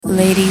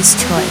Ladies'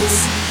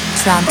 Choice,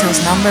 Toronto's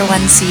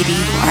 #1 CD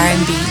for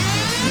R&B,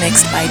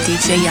 mixed by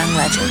DJ Young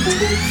Legend.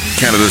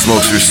 Canada's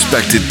most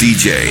respected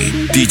DJ,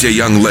 DJ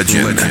Young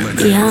Legend.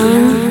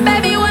 Young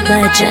Baby, when the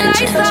Legend.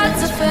 lights start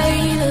to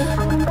fade,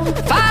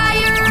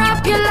 fire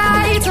up your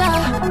lighter,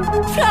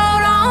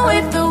 float on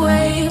with the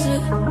waves.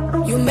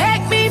 You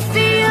make me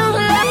feel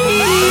like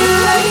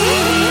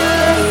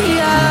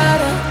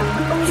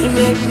you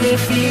make me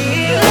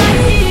feel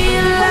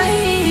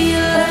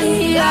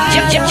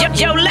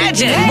Yo,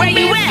 Legend, where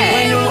you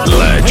at?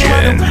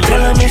 Legend.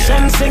 Follow me,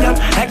 sing up.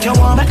 Like you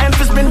want my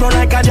emphasis spin roll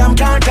like a jam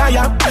can't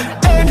tire.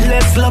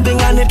 Endless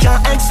loving and it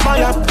can't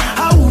expire.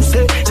 How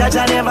say,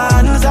 Jaja never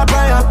answer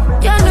prayer.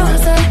 You know,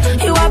 say,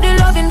 you have the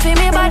loving for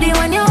me body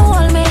when you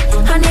hold me.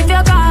 And if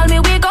you call me,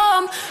 we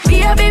come.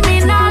 Baby, me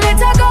now let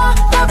her go.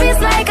 Love is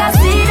like a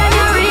seed and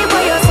you reap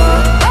what you sow.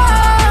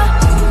 Oh,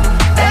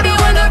 baby,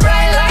 when the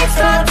bright lights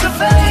start to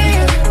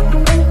fade,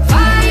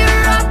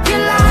 fire up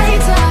your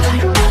lighter,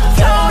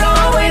 float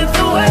on with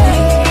the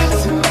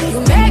waves. You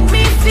make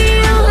me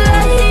feel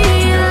like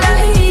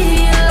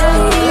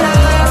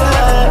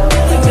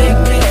you make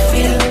me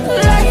feel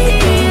like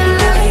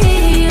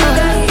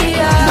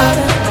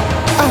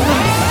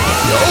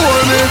You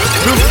hold me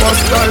the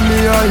first time me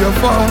and you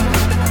fall.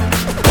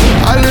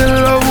 I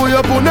little love who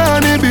you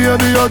punani,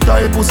 baby, your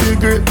type pussy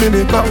great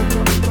me come.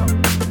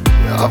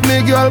 You have me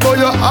girl, but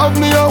you have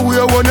me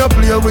away when you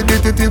play with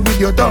it with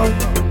your tongue.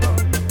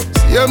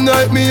 Same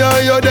night me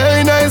and you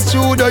day nice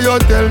true that you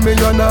tell me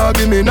you not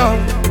give me now.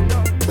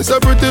 It's a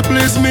pretty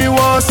please me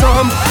want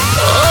some.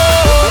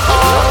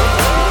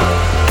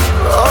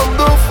 I'm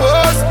the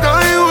first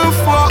time we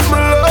fuck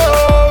me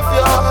love,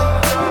 yeah.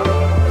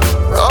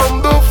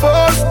 I'm the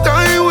first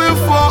time we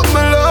fuck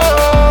me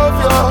love,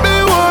 yeah. Me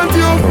want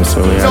you.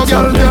 No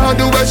girl can't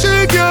do what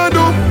she can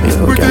do.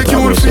 Pretty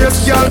cute face,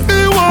 girl, me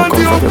want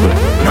you.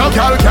 No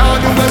girl can't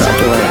do what she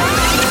can.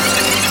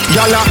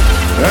 Gala,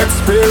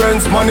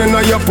 experience man in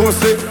your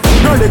pussy.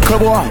 No little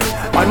boy,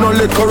 I no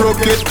little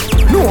rocket.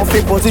 No of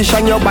the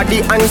position your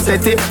body and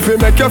set it. We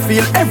make you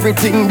feel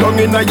everything down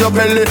in your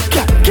belly.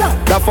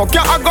 The fuck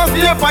you I go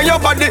feel for your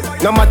body.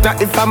 No matter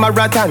if I'm a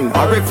rattan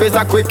or if it's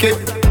a quickie.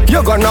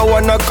 You gonna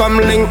wanna come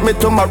link me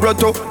tomorrow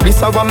too. This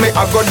is what me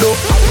I go do.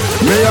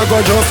 Me I go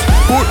just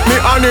put me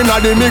hand in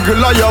the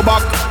middle of your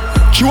back.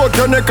 Choke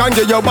your neck and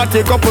get your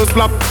body couple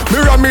slap. Me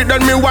ram it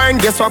then me wine,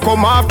 guess what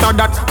come after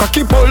that?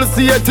 Cocky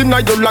pulsating now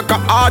you like a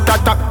heart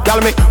attack. Tell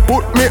me,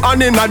 put me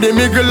hand in the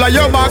middle of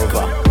your back.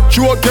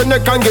 Choke your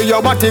neck and get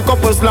your body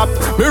couple slap.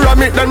 Me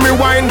ram it then me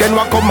wine, then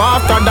what come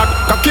after that?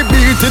 Cocky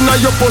beating now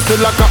your pussy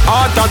like a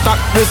heart attack.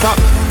 This a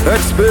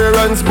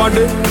experience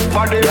body.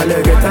 Girl you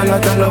get a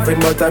lot of loving,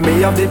 but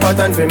me have the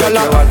pattern for make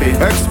you happy.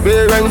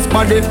 Experience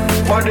body.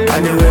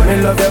 And the way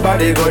me love your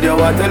body, good you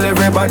want tell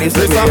everybody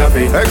say me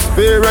happy.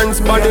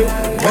 Experience body.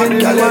 When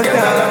you want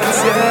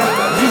dance,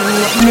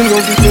 yeah, me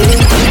love it.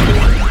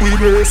 We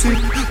race it,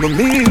 no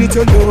mean it,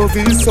 your love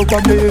is so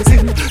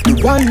amazing. The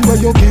one where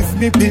you give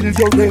me build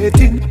your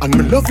rating. And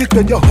me love it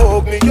when you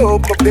hug me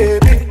up, my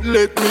baby.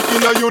 Let me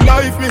in your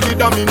life, me we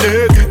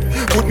dominate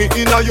it. Put me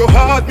in your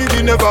heart, me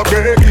we never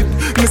break it.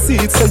 Me see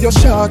it so you're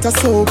short or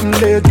something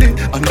lately.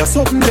 And that's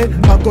something that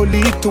I go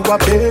lead to a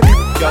baby.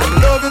 Girl,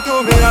 love it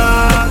to me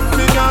heart,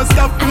 me not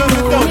stop till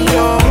me done,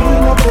 yo.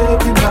 My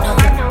baby mother,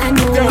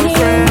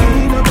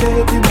 girlfriend, my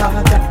baby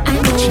mother.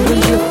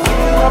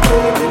 My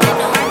baby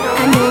mother.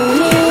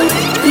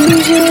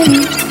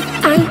 Usually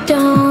I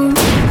don't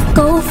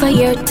go for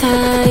your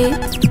type.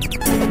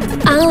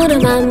 Out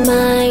of my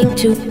mind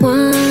to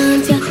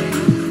want ya.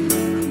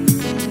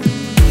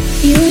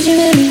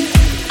 Usually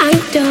I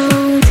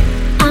don't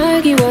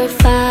argue or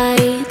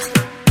fight.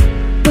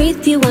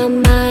 With you I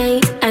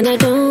might, and I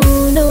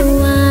don't know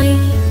why.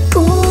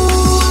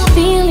 Ooh,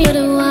 feel you're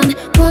the one.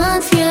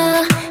 Once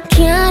ya,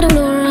 can't do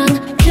no wrong.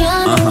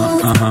 Can't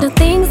do the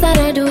things that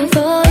I do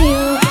for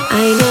you.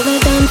 I never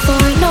done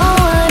for no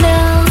one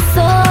else.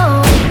 So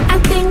I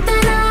think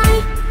that I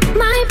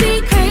might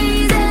be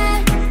crazy,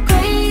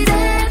 crazy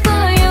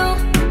for you,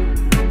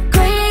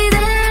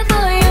 crazy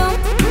for you.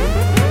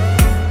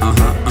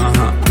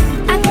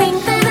 I think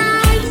that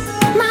I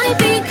might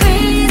be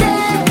crazy,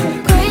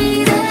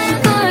 crazy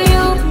for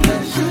you,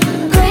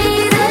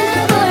 crazy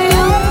for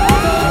you.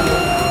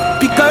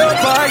 Pick her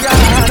up her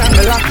yard and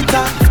me lock it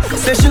off.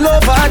 Say she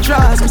love her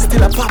dress, me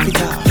still a pop it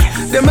off.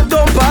 Then me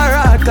dump her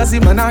hard cause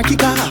him a not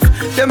kick off.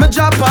 Then me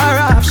drop her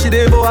off, she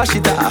dey bow she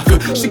off.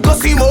 She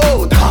cuss him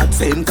out, hard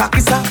say him cocky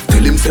soft.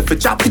 Tell him say fi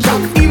chop it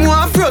chop. Him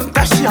want front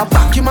cause she a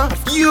back him off.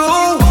 You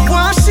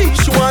want she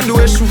want do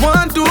what she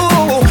want do.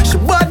 She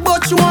bad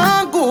but she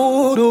want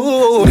good.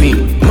 Oh. Me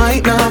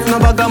might not have no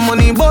bag of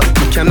money but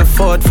we can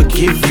afford to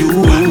give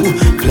you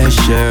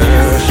pleasure,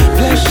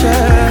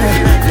 pleasure,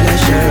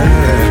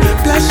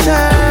 pleasure,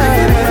 pleasure.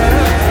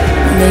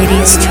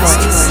 Ladies'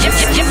 Choice.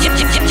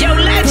 Yo,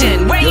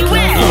 Legend, where you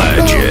at?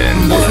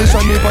 Legend.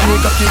 Position me on the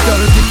cocky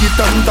girl, kick it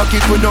and tack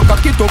it. When you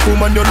cock it up,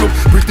 woman, you look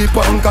pretty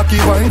pan cocky,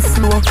 wine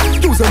slow.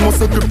 Use a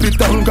muscle grip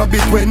it and grab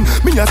it when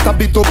me a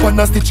stab it up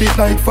and a stitch it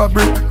like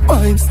fabric.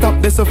 Wine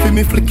stop this so fi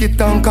me flick it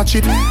and catch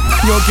it.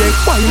 You get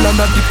wine and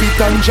a dip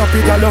it and drop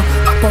it, girl.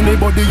 Up on the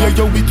body, yeah,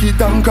 you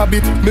wicked and grab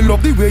it. Me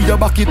love the way you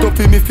back it up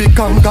fi me fi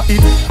conquer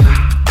it.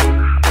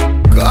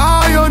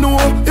 Ah, you know,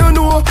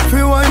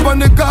 fi wine pon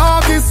the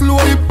cocky slow.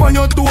 Hip on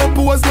your toe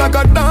pose like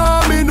a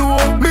domino.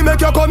 Me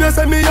make you come here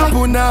say me a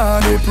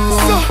punani pro.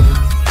 So,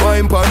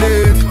 wine pon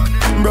it,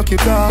 broke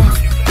it off.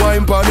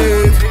 Wine pon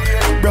it,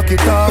 broke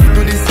it off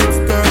to the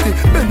 6:30.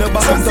 Bend the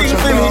back and touch your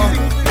car.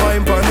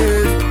 Wine pon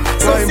it,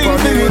 wine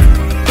pon it,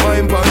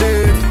 wine pon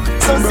it.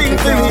 Broke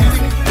it off.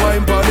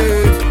 Wine pon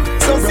it,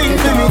 broke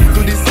it off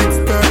to the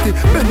 6:30.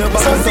 Bend the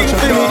back and touch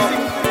your car.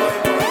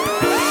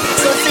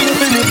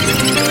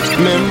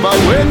 Remember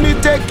when we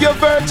take your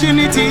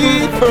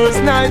virginity,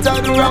 first night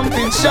at the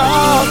ramping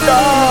shop.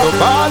 The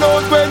ball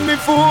out when we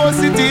force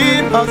it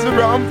in, as the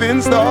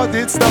ramping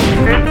started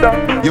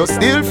stop. You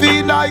still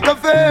feel like a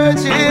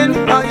virgin,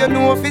 and you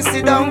know if you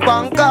sit down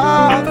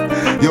Bangkok.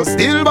 You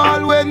still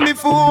ball when we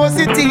force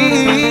it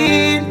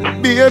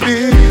in.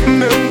 Baby,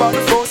 remember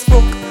the first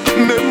fuck,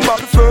 remember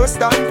the first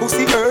time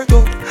pussy hurt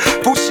up.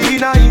 Push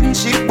in a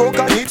inch, it broke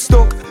and it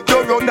stuck.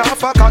 You run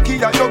off a cocky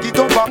and you get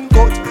up and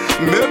cut.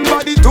 Remember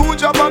the 2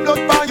 drop of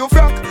blood by your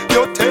frack.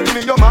 You tell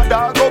me your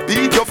mother go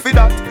beat you for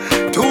that.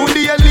 2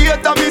 days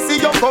later me see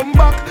you come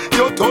back.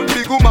 You told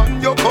big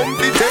woman you come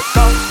to take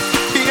off.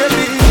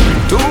 Baby,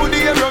 2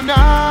 days run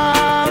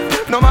off.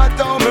 No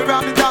matter how me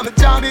ram it and me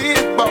jam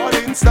it,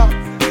 balling stop.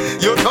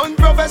 You done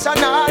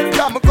professional,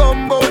 come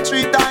combo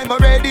 3 times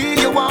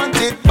already. You want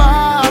it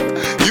back.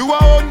 You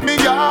want me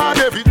yard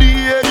every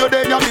day. You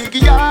there your big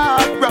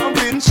yard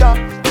ramping shop.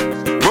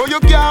 Bro, you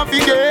can't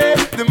forget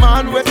the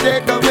man will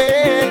take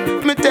away.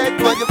 Me take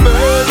for your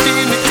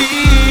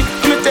virginity.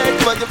 Me take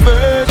for your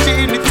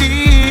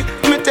virginity.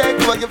 Me take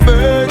for your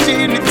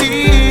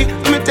virginity.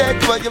 Me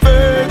take for your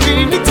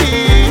virginity.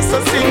 So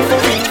sing for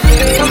me.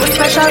 Something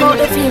special about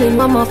the feeling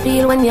mama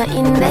feel when you're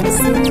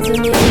indexing to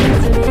me.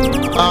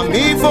 And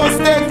me first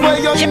take where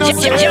you're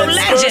innocent. Yo,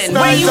 legend,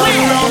 where you at?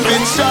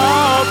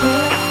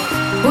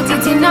 Put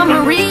it in my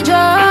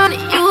region.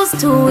 Used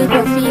to it,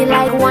 but feel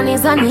like one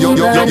is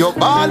uneven. You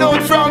ball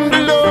out from the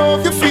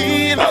love you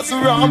feel as the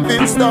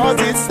ramping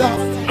started stop.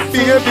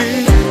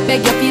 Baby,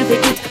 beg you feel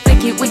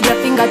pick it with your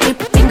fingertip.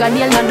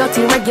 Fingernail not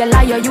dirty,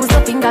 regular, you use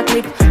a finger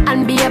clip.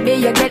 And baby,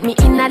 you get me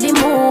in the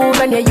mood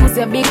when you use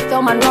your big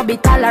thumb and rub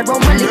it all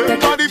around my lip.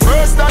 For the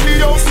first time the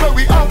house where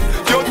we at,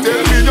 you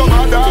tell me your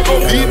mother go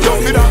beat you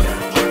for that.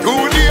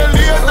 2 days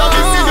later,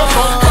 me see you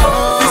come back.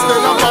 We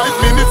spend 5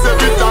 minutes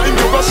every time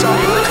you go shop.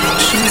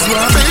 She's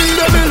my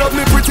baby, me love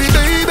me pretty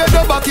baby.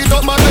 Don't back it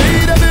up my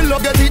lady, me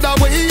love get it that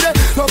way.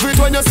 Love it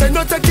when you say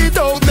no take it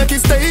out, make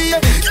it stay.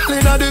 Girl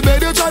inna the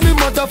bed, you drive me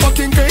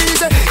motherfucking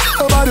crazy.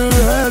 Over the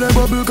red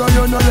bubble, cause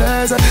you're not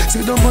lazy.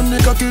 Sit down on the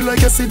cocky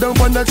like you sit down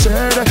on the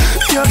chair.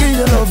 You give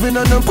your loving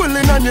and I'm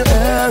pulling on your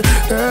hair.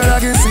 Girl, I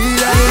can see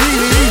that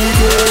you really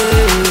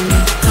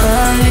care.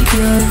 I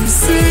can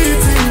see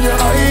it in your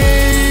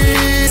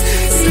eyes.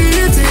 See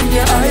it in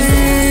your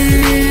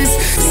eyes.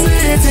 See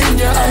it in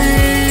your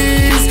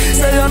eyes.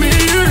 Say I mean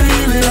you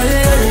really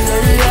like.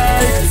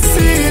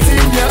 See it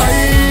in your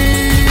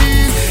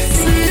eyes.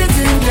 See it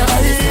in your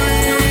eyes.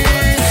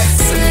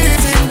 See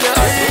it in your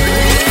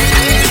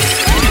eyes.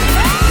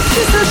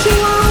 She said she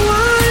want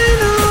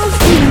wine off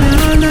me.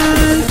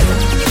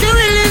 She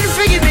willing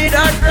to give me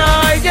that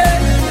ride, yeah.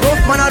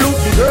 Rough man a look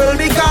the girl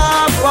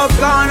because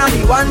popcorn and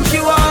the one she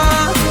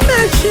want.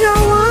 Make she a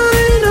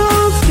wine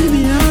off me,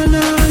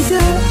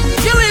 yeah.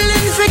 She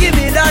willing to give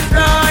me that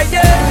ride,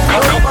 yeah.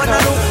 Rough man a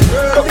look the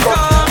girl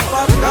because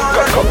popcorn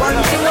and the one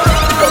she want.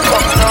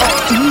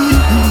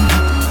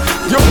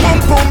 Your pum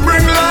pum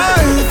bring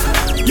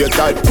life. Your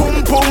tight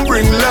pum pum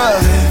bring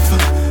life.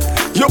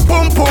 Your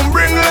pum pum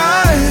bring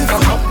life.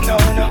 Cock up now,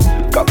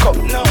 cock up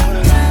now.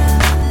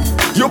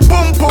 Your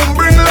pum pum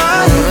bring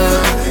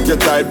life. Your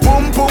tight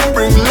pum pum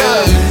bring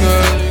life.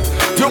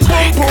 Your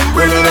pum pum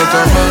bring life.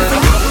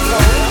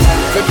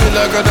 I feel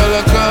like a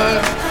dollar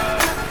car.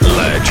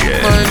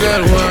 Legend. My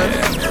girl, why?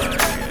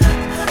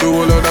 You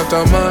all out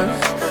after mine.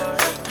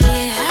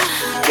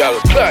 Girl,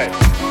 climb.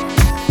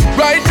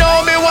 Right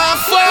now me want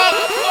fuck.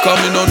 Come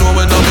in on know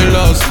when I'm in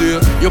last day.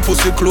 Your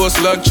pussy close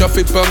like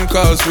traffic on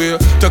causeway.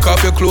 Take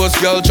off your clothes,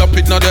 girl, chop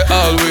it now the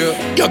hallway.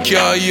 You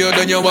can't hear,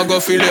 then you want go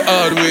feel it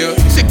hard way.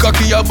 See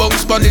cocky a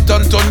bounce pan it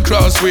and turn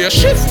crossway.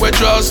 Shift where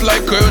draws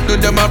like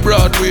curtain, them a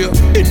Broadway.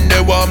 In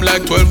the warm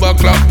like 12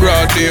 o'clock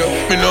broad day.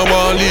 Me no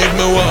want leave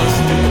me once.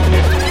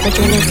 But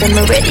you listen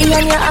me ready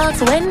and you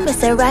ask when. Me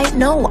say right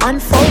now,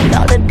 unfold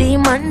all the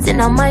demons in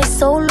my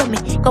soul. Let me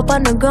go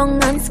on the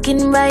ground and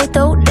skin right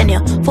out. Then you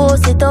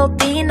force it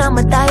up in on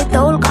my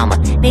title. Come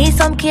on, need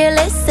some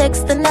careless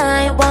sex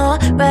tonight. Wow,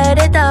 write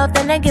it up,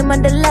 then I give me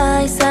the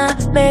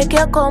license. Make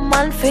you come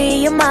and free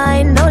your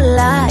mind, no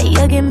lie.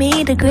 You give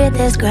me the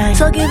greatest grind.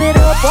 So give it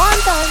up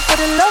one time for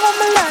the love of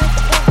my life.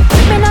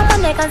 Put me on my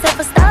neck and say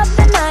for stop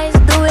the night.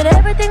 Do it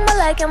everything I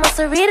like, I must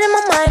read in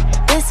my mind.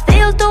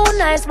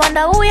 eyes,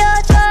 wonder who you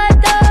tried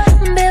to.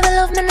 Baby,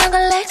 love me, not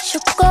gonna let you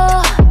go.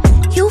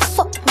 You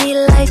fuck me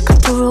like a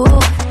pro,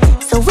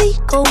 so we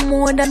go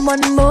more than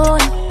one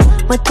bone.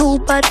 We're too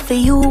bad for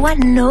you, I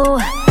know.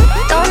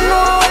 Don't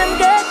know where I'm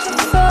getting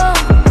from.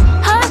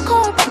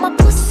 Hardcore, but my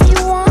pussy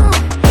warm.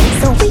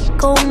 So we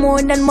go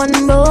more than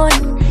one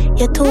bone.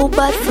 You're too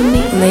bad for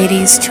me.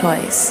 Ladies'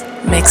 Choice,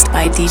 mixed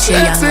by DJ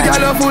Young Sexy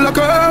girl full of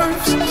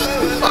curves.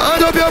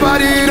 Hand up your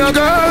body in a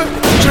girl.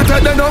 She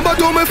take the number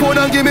to my phone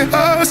and give me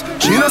hers.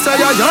 She don't say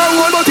you're your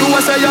one, but you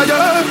will say you're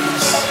yours.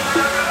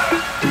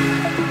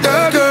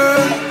 Yeah, girl.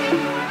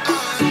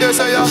 Yes,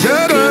 I am.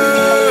 Yeah, girl.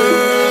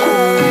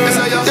 Yes,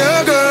 I am.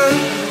 Yeah, girl.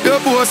 You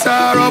post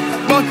her up,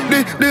 but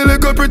the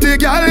little pretty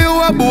girl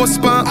you a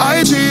post on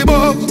IG,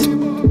 but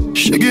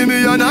she give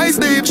me a nice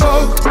deep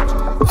choke.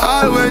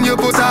 All when you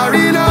put her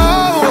in a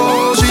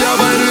hole, she have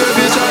a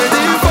baby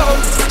shiny fuck.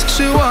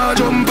 She want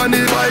jump on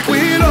the bike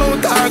wheel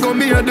out. I go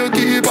me and the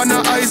keep on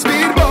a high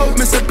speed boat.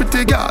 Me say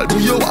pretty girl, do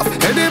you have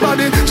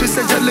anybody? She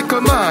say your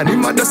little man, he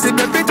must see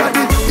baby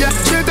daddy. Yeah,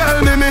 she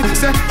tell me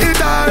say it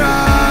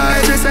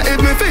alright. She say if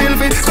me feel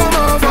fit, come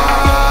over.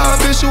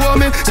 She show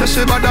me, say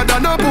she better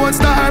than a porn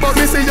star. But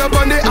me see you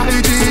on the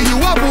IG, you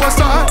a porn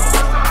star.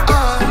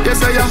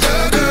 Yes I am.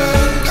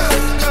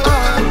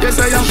 Yes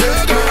I am.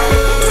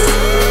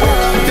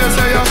 Yes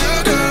I am.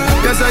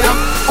 Yes I am.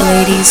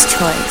 Ladies'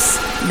 Choice,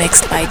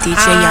 mixed by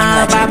DJ Young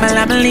Legend.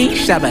 Babble-labble-lee,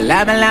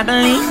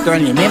 shabba-labba-labba-lee.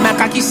 Girl, you make my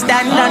cocky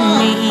stand on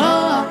me.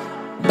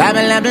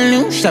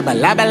 Babble-labble-loo,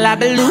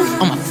 shabba-labba-labba-loo.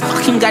 Oh my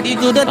fucking God, you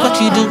good at what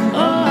you do.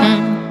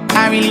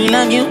 I really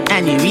love you,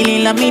 and you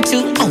really love me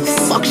too. Oh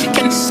fuck, she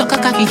can suck a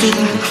cocky too.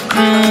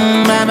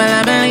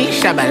 Babble-labble-lee,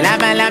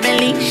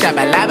 shabba-labba-labba-lee.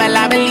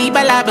 Shabba-labba-labba-lee,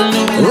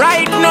 balabba-loo.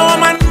 Right now,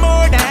 man,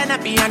 more than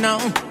happy, I know.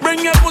 Bring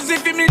your pussy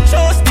for me,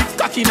 show stiff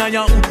cocky now,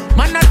 yo.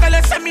 Man, I tell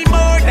her, send me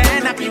more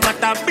than happy. What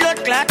a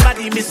blood clot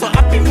body, me so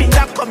happy, me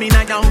that coming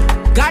now.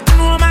 Got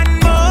no man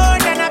more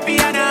than happy,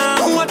 I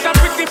know. What a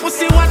pretty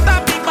pussy, what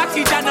a big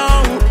body, I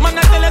know. Man,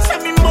 I tell her,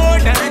 send me more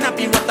than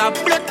happy. What a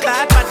blood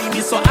clot body,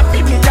 me so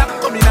happy, me that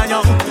coming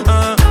now.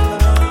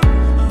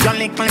 Your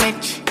little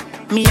bitch,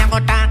 me a go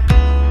talk.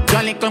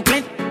 Your little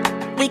clit,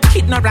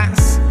 wicked no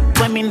rants.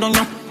 When me don't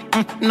know,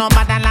 no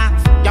bother laugh.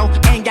 Yo,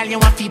 hey girl, you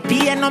want to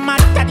pay no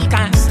matter the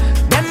cost.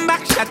 Them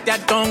back shot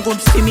that don't good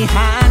see me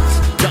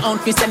heart. Your own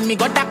fi send me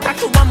go doctor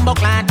to bumbo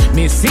clad.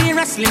 Me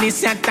seriously,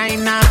 this your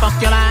time now,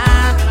 fuck your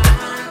life.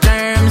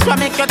 Terms what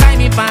make your time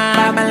me fine.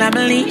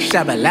 Babble-labble-lee,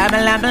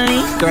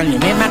 shabba-labba-labba-lee. Girl, you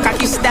make my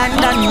cocky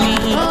stand on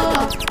me.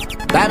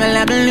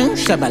 Babble-labble-loo,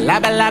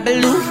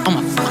 shabba-labba-labba-loo. Oh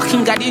my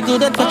fucking God, you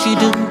good at what you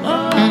do.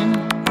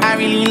 I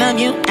really love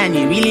you, and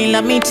you really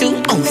love me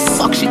too. Oh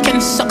fuck, she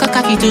can suck a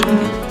cocky too.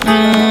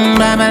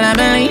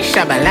 Babble-labble-lee,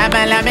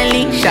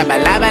 shabba-labba-labba-lee.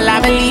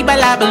 Shabba-labba-labba-lee,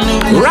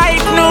 balabba-loo.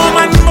 Right now,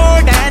 man,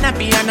 more than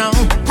happy, I know.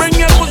 Bring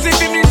your pussy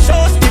to me,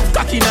 show stiff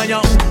cocky now,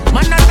 yo.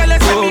 Man, I tell her,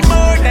 send me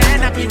more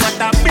than happy. What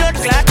a blood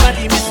clot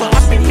body, me so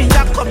happy, me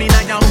that coming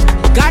now, yo.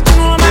 Got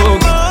no man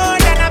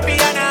more than happy,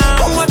 I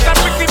know. What a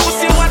pretty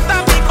pussy, what a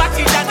big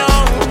body, I know.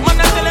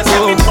 Man, I tell her,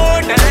 send me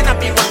more than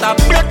happy. What a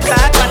blood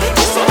clot body,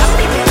 me so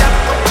happy, me that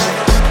coming.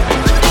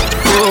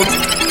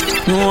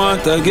 You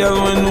want a girl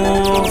when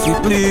know if you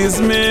please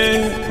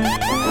me.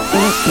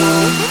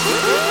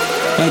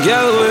 A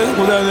girl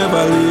would I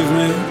never leave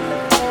me.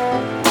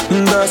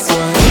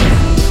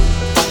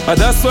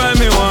 That's why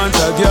me want a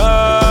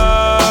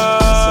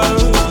girl.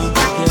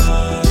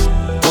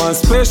 One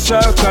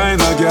special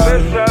kind of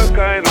girl.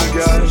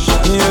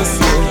 Yes, yes.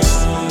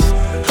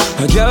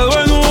 A girl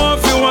when know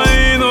if you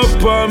wind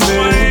up on me.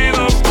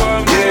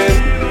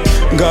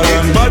 Yeah. Girl,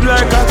 I'm bad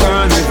like a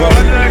carnival.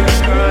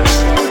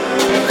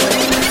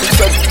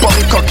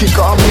 Punk cocky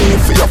call me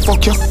for your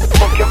fuck you.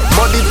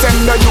 Body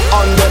tender you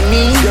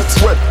underneath. Gets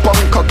wet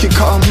punk cocky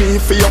call me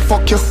for your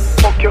fuck you.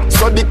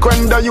 So the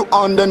quender you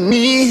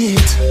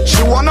underneath.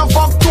 She wanna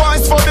fuck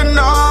twice for the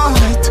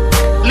night.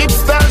 Lip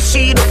style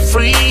she the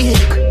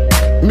freak.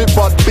 Me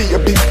bad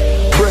baby,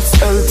 breast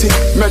healthy,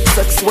 make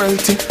sex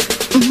wealthy.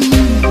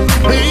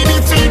 Baby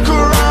take a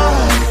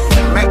ride.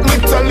 Make me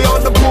tell you how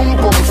the boom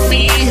boom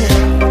feel.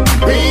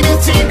 Baby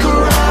take a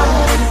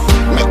ride.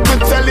 Make me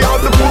tell you how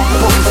the boom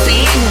boom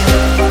feel.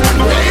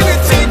 Baby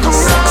take a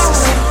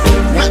ride.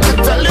 Make me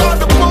tell you how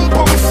the boom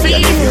boom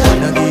feel.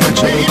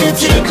 Baby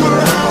take a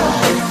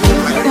ride.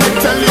 Make me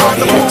tell you how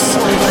the boom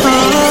boom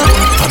feel.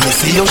 Let me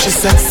see how she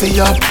sexy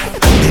up.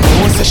 Me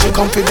know say she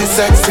come for the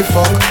sexy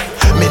fuck.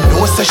 Me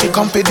know say she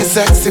come for the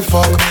sexy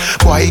fuck.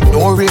 Why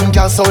ignore him,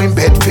 girl, so in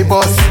bed fi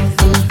bust.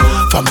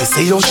 For me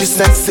see how she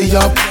sexy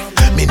up.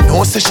 Me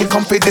know say she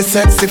come for the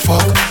sexy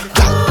fuck.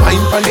 Girl,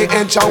 wine from the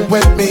edge and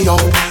wet me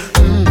up.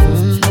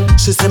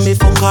 She say me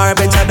fuck her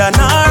better than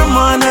her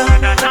man.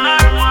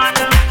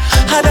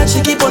 How that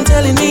she keep on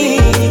telling me,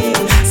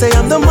 say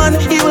I'm the man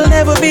he will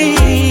never be.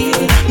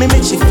 Me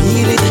make she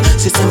feel it.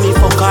 She say me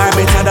fuck her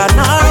better than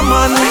her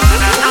man.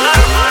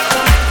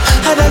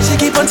 How that she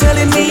keep on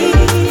telling me,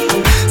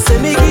 say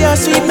me give her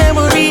sweet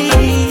memory.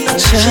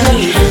 She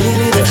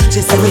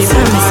say me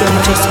fuck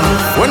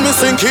her. When me me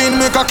sink in,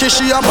 me cocky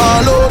she a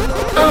ball out.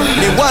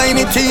 Me whine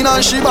it in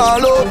and she ball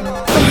out.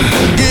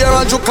 Gear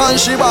and juke and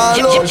she ball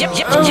out.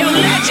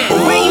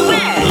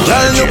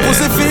 Girl, your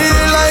pussy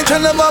feel like you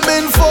never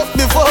been fucked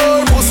before.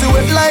 Pussy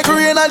wet like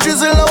rain and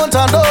drizzle out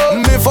and up.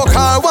 Me fuck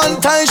her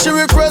one time, she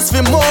request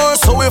for more.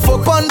 So we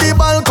fuck on the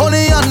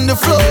balcony and the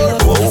floor.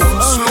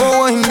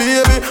 Slow wine,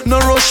 baby, no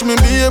rush me,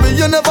 baby.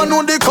 You never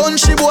know the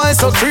country boy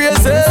so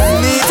crazy.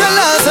 Me tell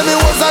her say me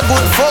was a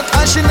good fuck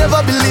and she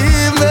never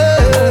believe me.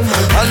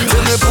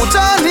 Until me put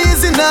her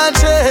knees in her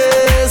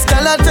chest.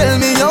 Girl, I tell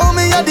me how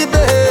me are the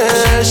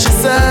best. She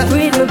said,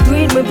 breathe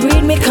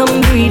me,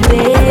 come breathe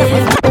me.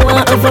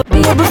 Want of a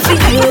baby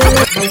feel.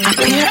 A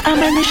pure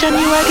ammunition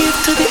you a give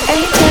to the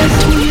haters.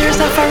 2 years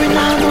of foreign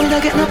now, no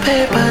get no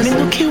papers. Me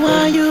look you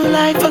want you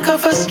like fuck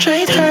off a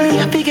straight her. You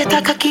have to get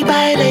a cocky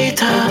by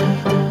later.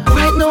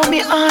 Right now me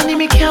honey,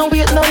 me can't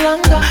wait no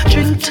longer.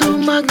 Drink 2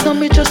 Magnum,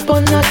 me just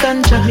burn a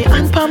ganja. Me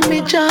hand pan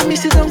me jam, me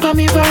sit down pan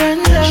me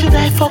veranda. Should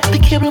I fuck the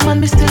cable man,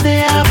 me still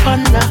there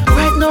panda.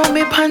 Right now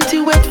me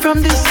panty wet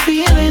from this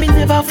feeling. Me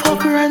never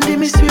fuck Randy,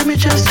 me swear me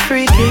just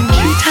freaking.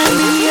 3 times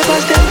me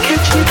neighbors them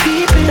catch me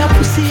peeping. That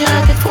pussy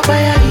I get fuck by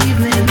a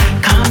evening.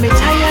 Call me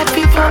tired,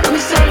 people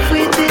myself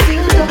with the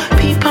dildo.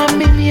 People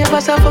me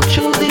neighbors I fuck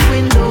through the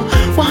window.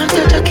 Want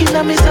a jack in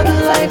me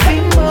saddle like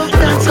bimbo.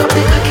 Dance up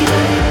the cocky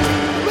line.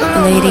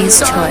 Ladies'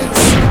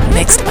 Choice,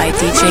 mixed by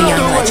DJ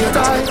Young Legend.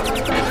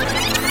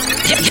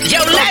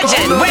 Yo,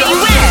 Legend, where you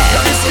at?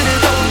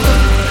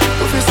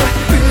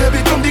 Baby,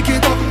 come the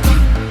kid up.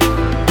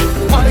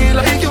 Why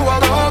like you a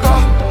gaga?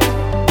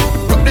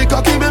 Rock the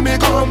cocky, make me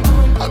come.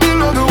 I be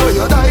love the way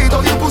you die,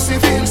 though your pussy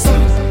feels so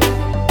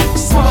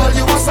small,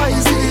 you a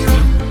size 0.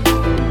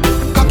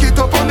 Cock it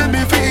up and let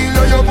me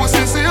feel your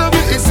pussy see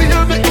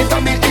me, it a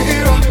me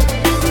hero.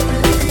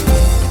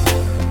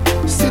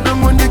 Sit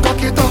down when the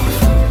cock it off.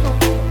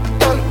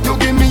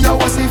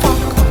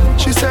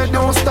 She said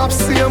don't stop,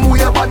 same way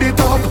your body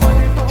top.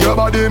 Your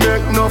body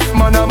make enough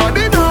man a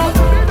body now.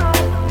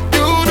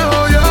 You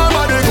know your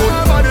body good.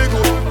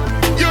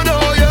 You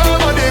know your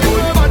body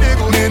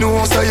good. Me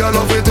know say you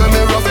love it when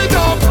me rough it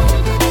up.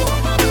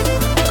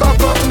 Cock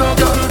up now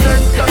girl,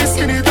 then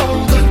skin it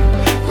out.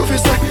 You feel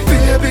say,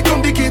 baby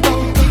come dig it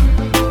out.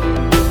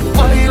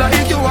 Why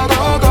like you a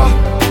gaga?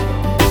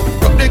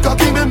 Rock the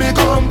cocky make me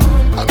come.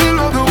 I be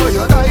love the way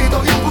you die,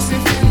 though your pussy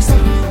feels so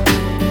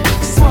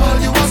small,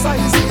 you a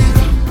size 0.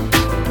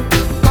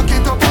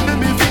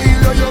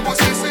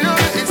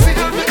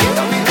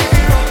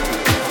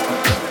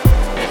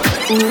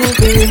 Ooh,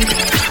 babe,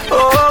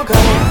 oh God,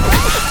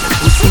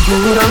 you see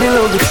good and me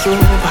love it so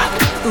bad.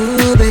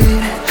 Ooh,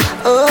 babe,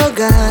 oh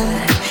God,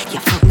 you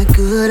fuck me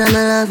good and I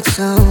love it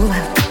so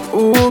bad.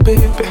 Ooh,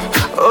 baby,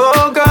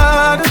 oh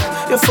God,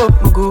 you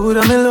fuck me good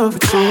and me love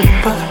it so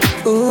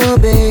bad. Ooh,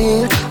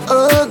 babe,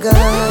 oh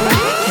God,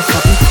 you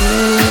fuck me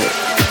good.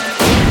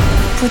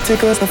 Pretty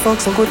girls, the fuck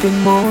so good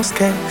in most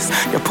cases.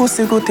 Your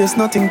pussy good, there's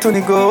nothing to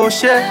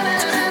negotiate.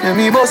 Let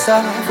me boss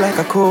off like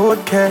a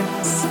cold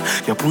case.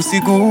 Your pussy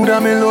good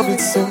and me love it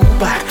so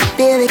bad.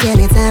 Baby, can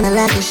you tell me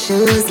like a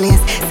shoes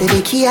list? Say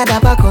the key at the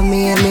back of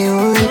me and me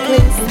own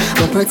place.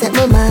 But protect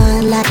my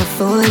mind like a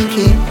phone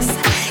case.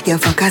 You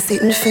fuck a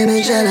sitting for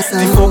me jealous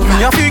of. You fuck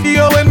me a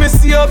figure when me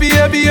see you,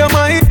 baby, you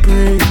might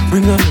pray.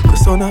 Bring a little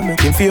son and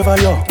make him favor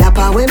you. That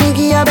part when me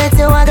give you bet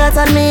you I got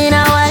on me in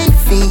a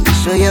wifey.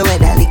 Show you where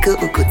that little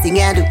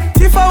thing I do.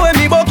 If I when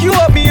me buck you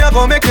up, me I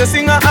gon' make you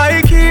sing a high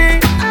key.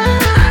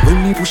 When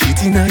me push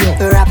it in a yo.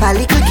 Rap a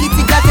little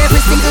kitty got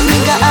every single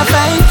nigga a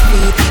 5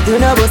 feet. You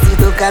know boss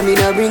it up and me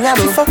no bring a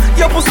boss.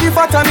 Your pussy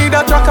fat and need a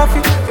track of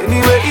it.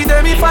 Anyway, eat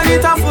them if I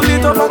need and full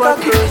it up a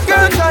cocky.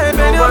 Girl try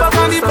bend your back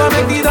and dip and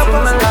make it a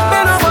pass.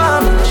 Bend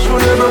over, show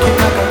you no kick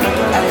like a.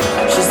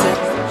 She said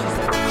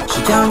she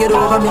can't get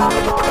over me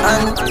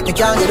and me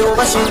can't get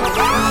over she.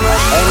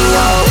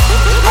 Anyhow,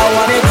 I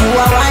wanna make you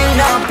a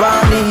wind up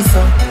on me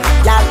so.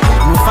 Yeah,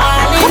 I'm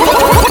falling.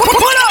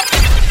 Pull up!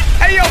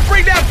 Hey yo,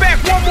 bring that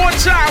back one more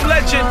time,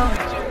 Legend.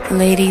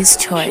 Ladies'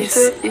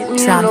 Choice,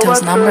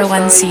 Toronto's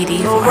 #1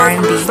 CD for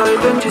R&B,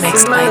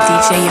 mixed by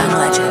DJ Young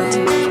Legend.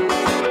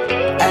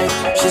 Hey,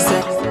 she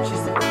said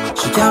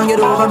she can't get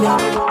over me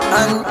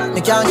and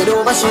me can't get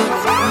over she.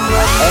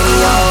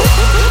 Anyhow,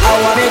 I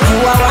wanna make you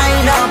a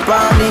wind up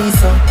on me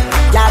so.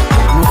 Yeah,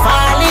 I'm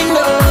falling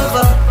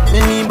over.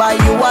 Me buy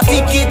you a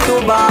ticket to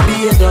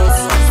Barbados.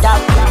 Yeah,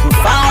 I'm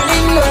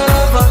falling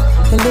over.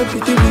 Hello,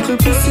 pretty little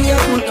pussy,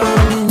 I'm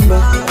coming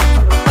back.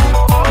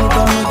 I'm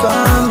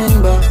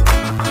coming back.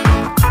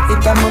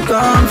 I'm a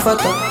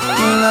comforter,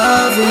 I'm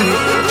loving you.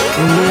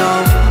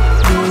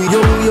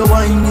 You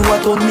wine, you a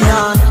turn me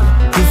on.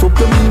 You fuck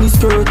your mini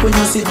skirt when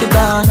you sit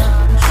down.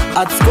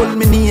 At school,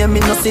 me name, me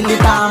no silly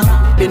down.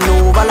 Been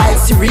over like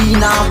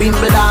Serena,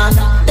 Wimbledon.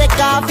 Take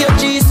off your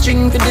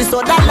G-string for the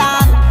soda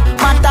land.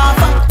 Matter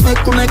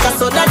make you make a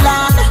soda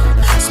land.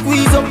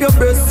 Squeeze up your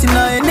breasts in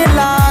any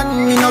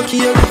land. Me no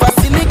care if a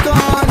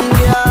silicone,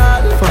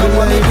 girl. I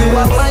wanna make you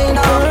a wine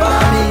up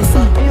on me, so.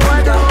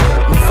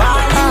 I'm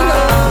falling in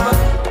love.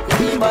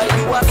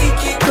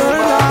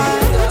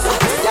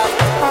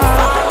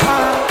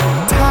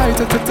 Tight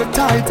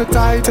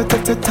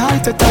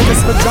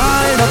tightest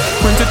vagina.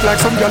 Print it like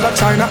some girl at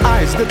China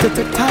eyes.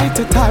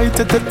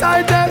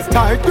 Tightest.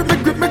 Tight, grip me,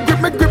 baby.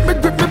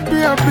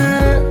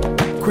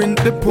 Quint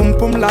the pum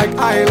pum like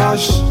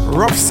eyelash.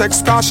 Rough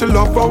sex cause she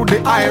love how the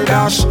eye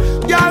dash.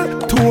 Girl,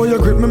 two you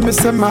grip me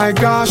say my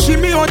gosh. She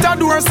me out the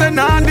door say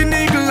nah the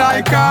nigga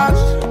like cash.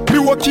 Me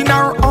walking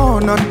her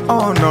on and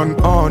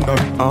on.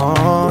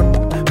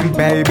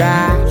 Baby,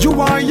 you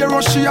want your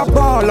rush, she a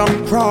ball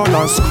and crawl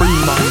and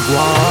scream and go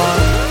on.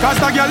 Cause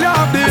the girl you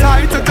have the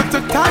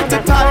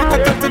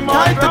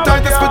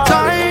tightest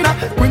vagina.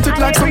 Quint it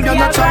like some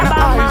girl at China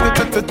eyes.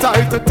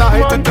 Tightest.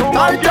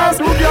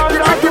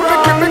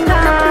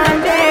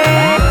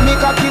 Me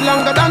cocky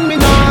longer than me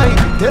night.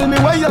 Tell me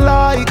where you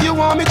like. You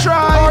want me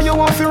try or you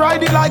want to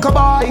ride it like a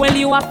bike? Well,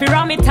 you have to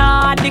ram it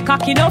hard. The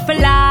cocky no for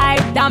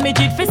life. Damage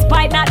it for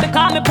spite, not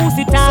because me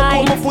pussy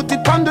tight. So put my foot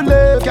it on the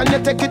left, can you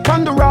take it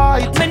on the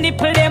right? My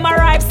nipple them a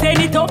ripe, send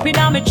it up in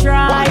a me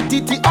try. White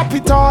titty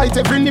appetite,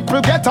 every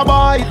nipple get a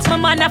bite. My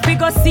man a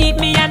figure seat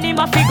me and him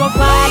a figure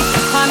fight.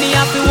 For me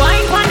have to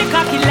wine on the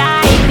cocky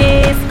like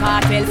this.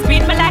 Cartel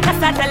spin me like a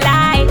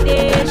satellite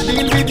dish.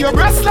 Deal with your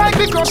breast like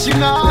the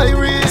crushing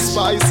iris.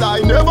 Spice,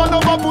 I never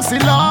love a pussy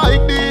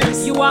like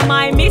this. You are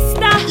my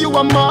mister, you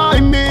are my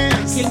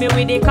miss. Kill me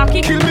with the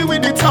cocky, kill me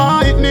with the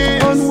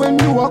tightness. And when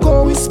you walk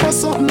out, whisper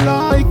something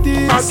like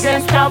this. I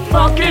can't stop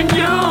fucking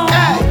you.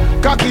 Hey,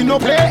 cocky no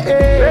play.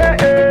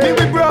 Me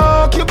we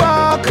broke your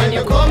back when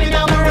you come in,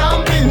 I'm a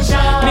ramping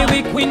shot. Me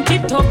we quint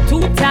it up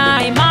 2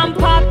 times and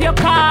pop your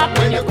cock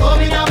when you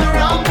come in, I'm a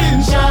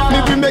ramping shot.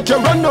 Me we make you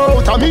run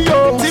out of me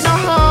out in a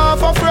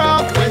half a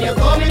frock when you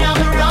come in,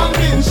 I'm a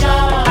ramping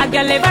shot. I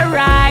can live a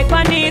right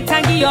on it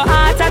and give your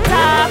heart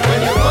attack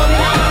when you come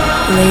in, I'm a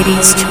ramping.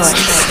 Ladies'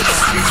 choice.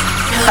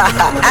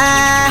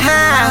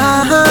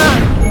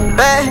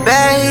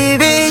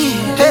 Baby,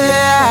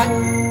 yeah.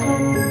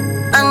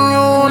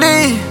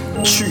 Unruly.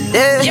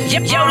 Yeah. Yo,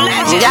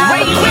 legend.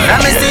 Let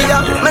me see ya.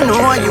 Me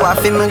know you are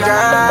for me,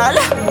 girl.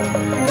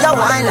 You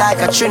whine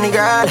like a Trini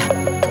girl.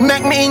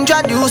 Make me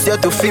introduce you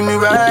to me,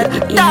 girl.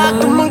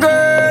 Talk to me,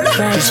 girl.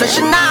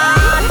 Especially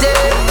naughty,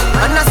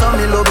 and that's how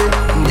me love it.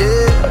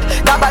 Yeah,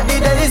 that body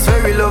there is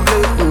very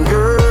lovely,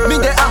 girl. Me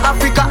there in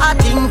Africa, I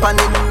think on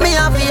it. Me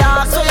have the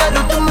ass, so you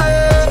do to me.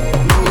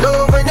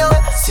 Love when you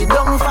sit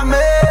down for me,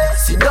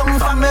 sit down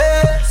for me,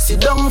 sit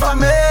down for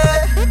me,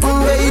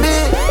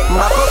 baby.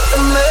 Back up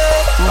for me,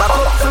 back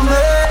up for me,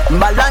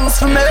 balance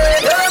for me.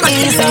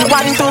 Easy 1,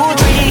 2,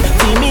 3,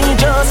 see me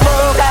just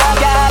walk out,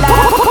 girl.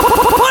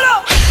 Pull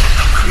up.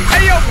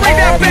 Hey yo, bring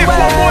that back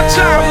one more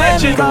time,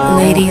 legend.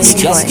 Ladies'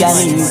 choice.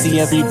 Just easy,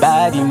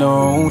 everybody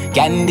know.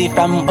 Candy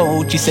from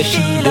Ochi says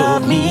she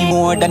love me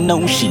more than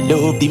know she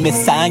love the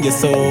Messiah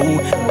so.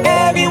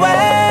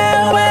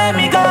 Everywhere where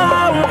me go,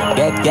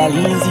 get gal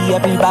easy,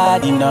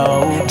 everybody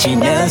know.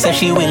 Janelle says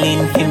she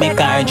willing to make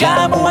her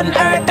job 1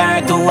 earth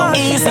or 2.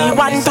 Easy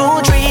 1,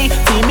 2, 3,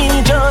 see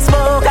me just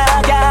smoke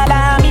a gal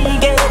and me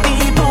get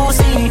the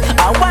pussy.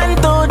 1,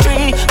 2,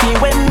 3, me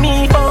when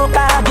me fuck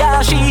a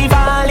gal she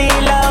fall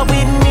in love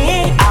with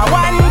me.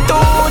 1, 2,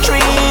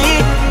 3,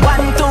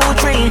 1, 2,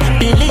 3,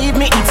 believe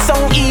me it's so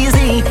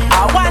easy.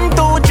 1,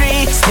 2,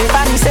 3,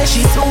 Stephanie says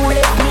she so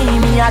left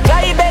me a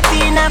drive it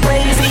in a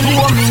crazy.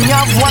 Me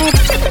have one.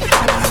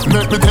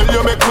 Make me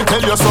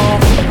tell you so.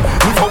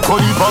 Me fuck a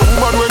heap of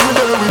woman when me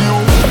there with you.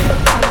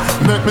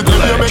 Make me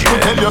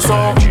tell you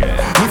so.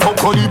 Me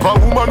fuck a heap of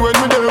woman when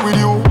me there with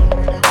you.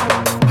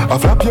 I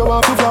flap you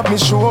off, you flap me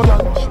shoulder.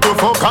 You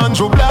fuck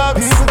Andrew Black,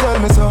 people tell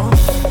me so.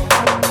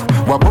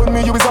 What about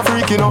me, you is a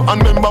freak, you know.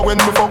 And remember when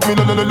me fuck me,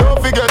 love,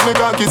 forget me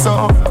cocky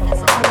so.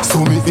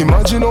 So me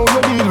imagine how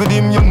you deal with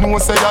him. You know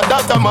say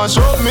that a man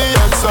show me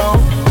head so.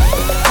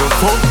 You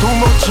fuck too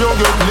much, you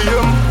get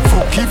lame.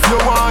 Fuck if you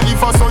want,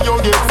 if I saw you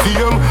get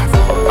fame.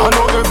 I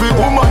know every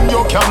woman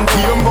you can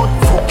tame, but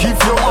fuck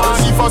if you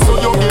want, if I saw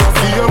you get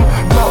fame.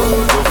 Now you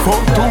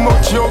fuck too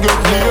much, you get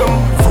lame.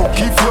 Fuck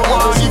if you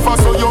want, if I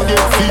saw you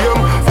get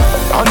fame.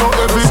 I know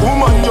every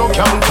woman you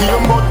can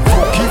tame, but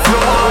fuck if you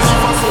want,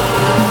 if I saw you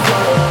get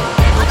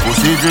fame. Your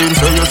pussy dreams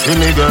so you see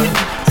me girl.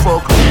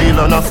 Fuck real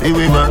and a feel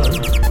women.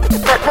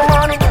 Take my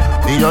money.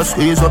 Me just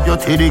squeeze up your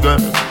titty girl.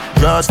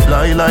 Just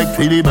fly like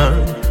Philly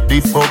bird. The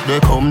fuck they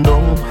come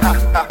down.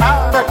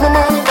 Take my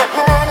money, take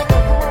my money.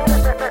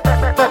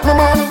 Take my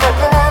money, take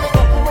my money.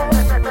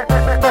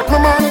 Take my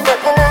money,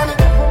 take my money.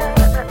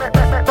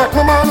 Take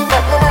my money,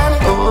 take my money.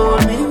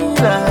 Hold me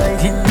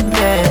like it,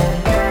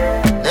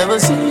 yeah. Never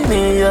see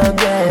me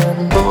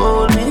again.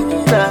 Hold me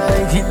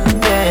like it,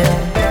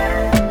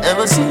 yeah.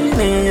 Never see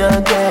me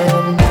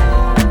again.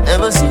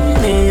 Never see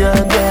me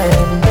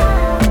again.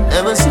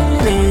 Never see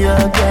me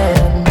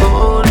again.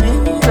 Hold me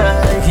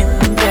like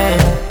it, yeah.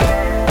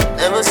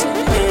 Never see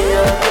me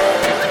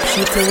again.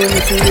 She telling me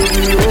to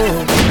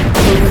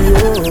hurry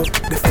up.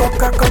 The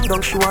fucker come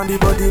down, she want the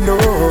body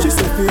know. She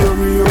said to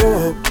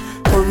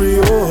hurry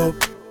up.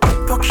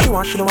 Fuck she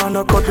want, she don't want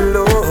no cuddle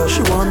up.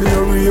 She want me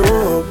hurry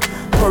up.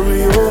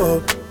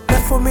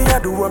 Left for me I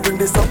do and bring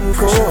this something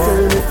cold. She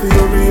tell me to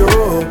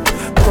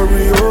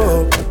hurry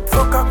up.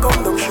 Fucker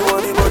come down, she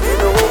want the body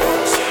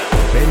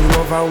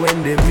love her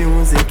when the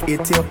music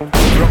hit you.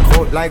 Rock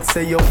out like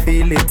say you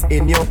feel it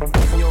in you.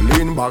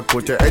 Lean back,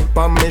 put your head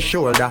on my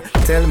shoulder.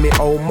 Tell me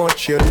how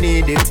much you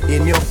need it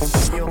in you.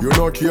 You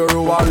not care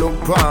who I look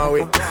for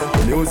it.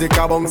 Music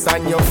a bounce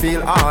and you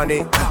feel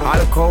honey.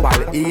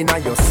 Alcohol in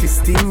your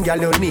system,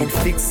 girl you need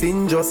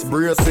fixing. Just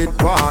brace it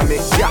for me.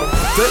 Yeah,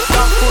 take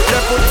that foot,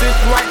 they put it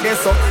right there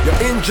so. Your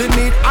engine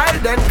need oil,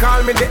 then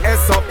call me the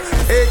S up.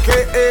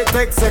 AKA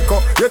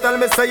Texaco. You tell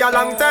me say a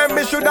long time,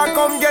 me shoulda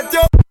come get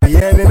you.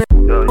 Yeah, baby.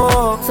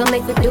 Oh. So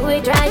make me do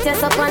it right,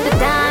 just up on the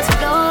dance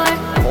floor.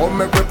 Oh,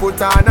 make me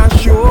put on a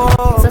show.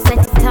 So set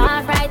it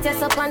off right,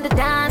 just up on the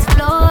dance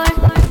floor.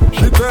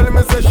 She tell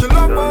me say she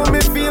love how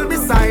me feel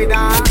beside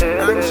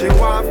her, and she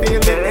want feel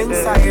me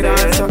inside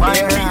her. So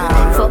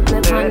yeah, fuck me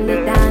on the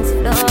dance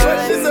floor.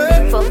 What she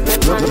say? Fuck me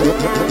on the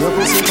dance floor. Your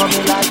pussy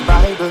coming like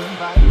Bible.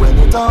 When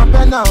it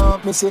open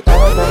up, me see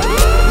heaven.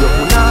 You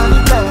put on the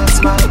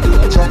bless my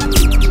agent.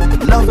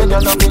 Loving you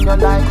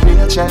like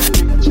Rachel.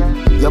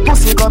 Your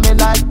pussy coming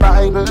like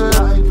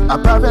Bible. A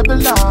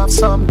parable of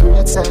some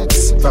great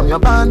sex. From your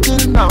band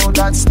till now,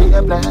 that's stay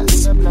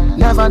blessed.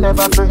 Never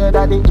afraid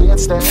of the gate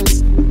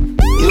stairs.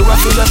 You are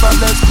feel the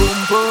blessed boom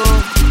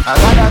boom. I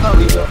gotta go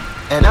with you,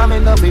 and I'm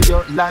in love with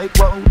you like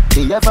wow.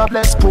 The ever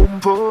blessed boom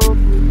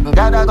boom.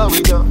 Gotta go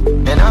with you,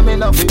 and I'm in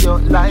love with you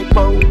like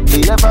wow.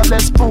 The ever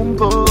blessed boom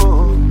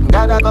boom.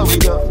 Gotta go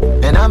with you,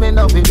 and I'm in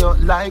love with you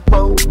like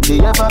wow.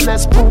 The ever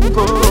blessed boom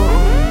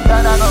boom.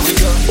 Gotta go with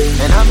you,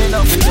 and I'm in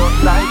love with you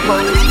like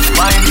wow.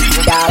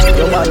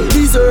 Your body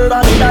deserve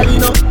a medal, you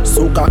know.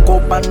 So cock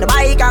up on the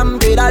bike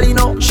and pedal, you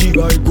know. She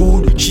ride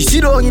good, she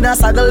sit down in a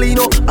saddle, you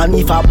know. And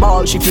if a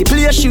ball she fi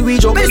play, she will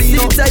juggle, you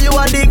know. Say you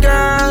are the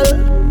girl,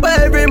 but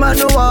every man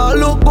know I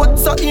look good,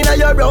 so inna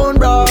your brown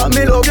bra.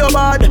 Me love your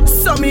bad,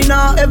 so me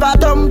nah ever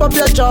thump up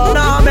your jaw.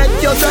 Nah make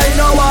you try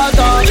no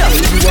water. Yeah,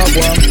 you a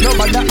one.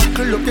 Nobody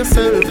could look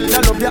yourself.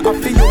 I love you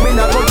happy, you me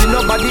not go to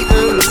nobody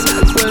else.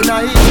 Well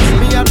night,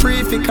 me a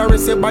pray fi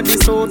caress your body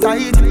so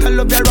tight. I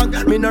love you wrong,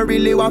 me not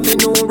really want to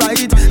know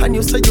right. And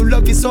you say you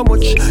love it so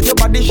much, your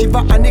body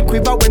shiver and it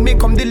quiver when me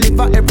come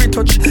deliver every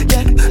touch.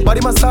 Yeah,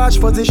 body massage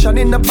position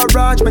in the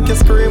barrage, make you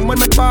scream when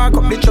me park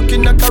up the truck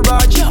in the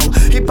garage. Yo,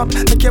 hip hop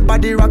make your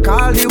body rock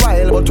all the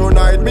while. But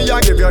tonight me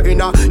I give you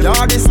in a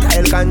yard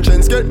style.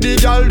 Conscience get the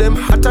girl them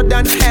hotter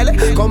than hell.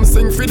 Come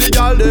sing for the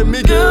girl them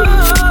me girl.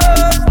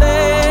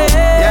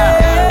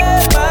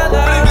 Yeah,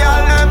 bring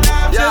girl them.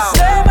 Yeah,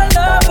 say my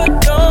love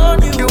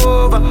adorn you. Take you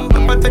over,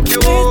 I'ma take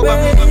you over.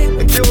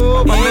 Take you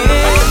over, I'ma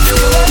take you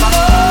over.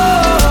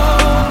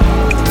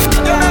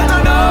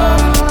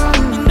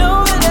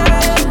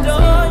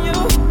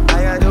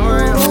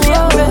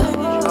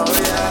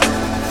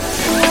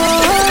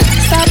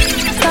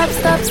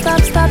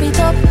 Stop it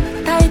up.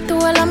 Tight to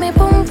all of me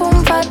boom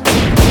boom fat.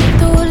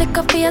 Too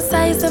liquor for your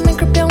size, so me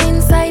grip you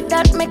inside.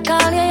 That me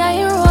call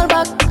you roll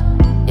back.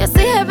 You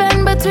see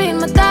heaven between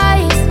my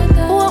thighs.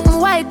 Open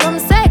wide, come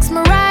sex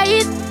me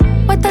right.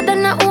 Wetter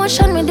than the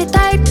ocean with the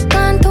tide.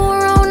 Can't turn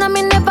round and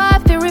me never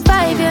have to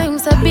revive you. Him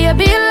say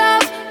baby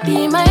love,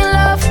 be my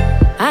love.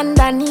 And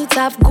I need to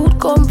have good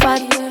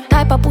comfort.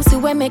 Type of pussy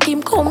where make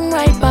him come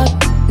right back.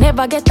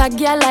 Never get a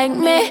girl like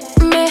me.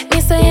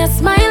 Me say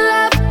yes my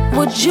love.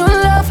 Would you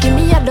love? Give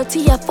me a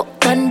dirty a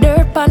fuck and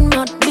dirt and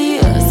not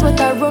beer.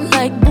 Sweater run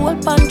like bull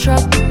pan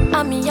trap.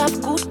 And me have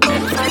good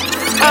comfort.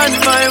 And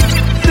my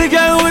the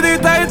girl with the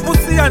tight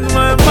pussy on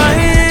my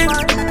mind.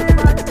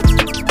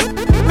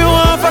 Me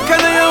want fuck you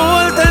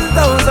whole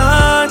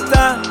 10,000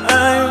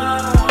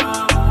 times.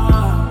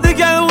 The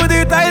girl with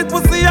the tight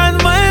pussy on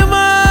my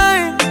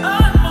mind.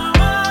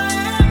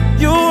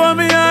 You want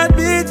me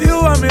heartbeat, you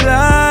want me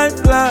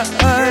lifeline.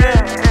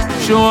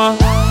 She want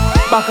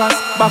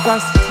Bacchus.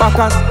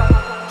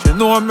 She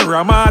know me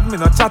ramad, me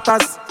no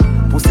chatters.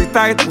 Pussy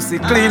tight, pussy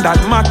clean,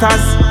 that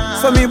matters.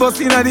 So me bust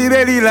inna the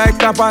belly like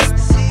tapas.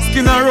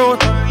 Skin a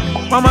road.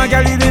 Mama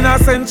girl in a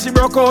sense she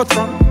broke out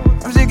from.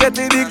 And she get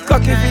a big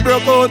cocky she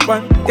broke out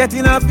from.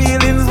 Getting her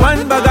feelings,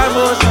 one bag of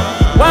motion.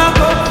 Walk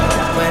up.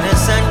 When the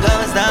sun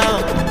goes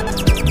down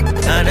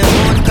and the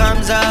moon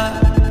comes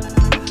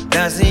up,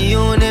 that's the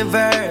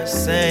universe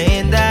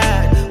saying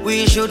that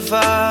we should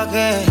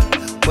forget.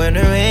 When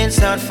the rain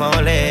start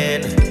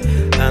falling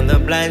and the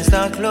blinds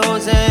start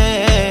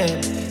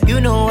closing, you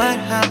know what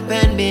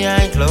happened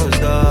behind closed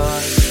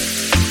doors.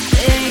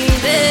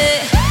 Baby,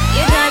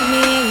 you got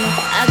me,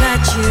 I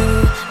got you,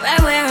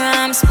 right where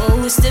I'm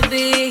supposed to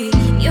be.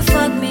 You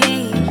fuck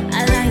me,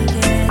 I like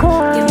it.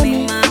 Give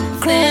me my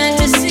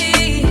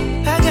fantasy.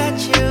 I got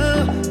you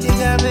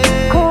got me,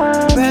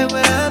 right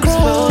where I'm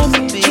supposed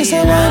to be. She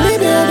said, "Why me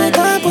baby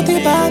can't put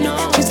it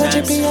on?" She said,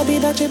 "She be a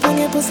bit that she bring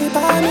your pussy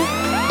on me."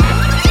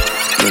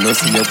 You know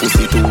see your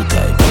pussy too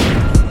tight.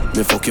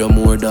 Me fuck you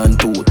more than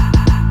two.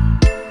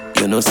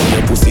 You know see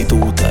your pussy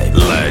too tight.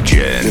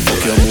 Legend. Me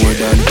fuck you more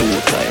than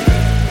two tight.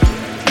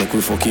 Make we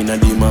fuck inna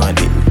the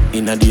morning.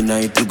 Inna the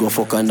night we go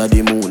fuck under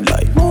the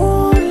moonlight.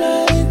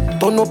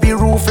 Turn up the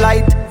roof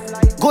light.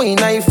 Go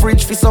in a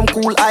fridge for some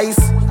cool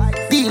ice.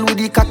 Deal with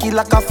the cocky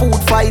like a food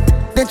fight.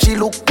 Then she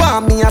look for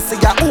me and say,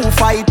 "Ya who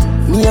fight?"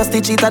 Me Me a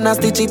stitch it and a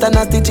stitch it and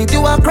a stitch it.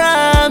 You a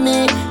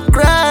Grammy,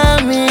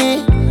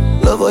 Grammy.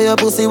 Love how your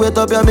pussy wet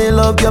up, ya me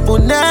love your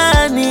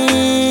punani.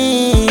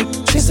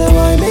 She said,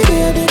 why me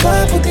baby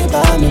can't put it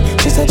on me?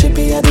 She said,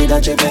 Chippy, I did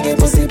a chip and get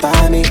pussy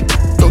by me.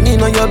 Tongue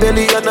in on your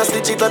belly and a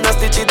stitch it and a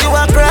stitch it. You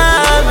a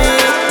Grammy.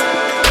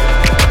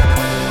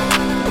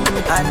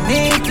 I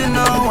need to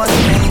know what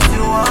makes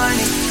you want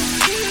it.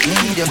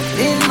 Need you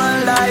in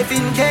my life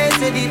in case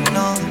you didn't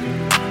know.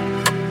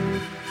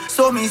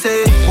 So me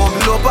say,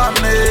 bubble up on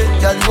me,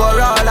 girl you are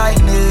all I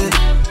need.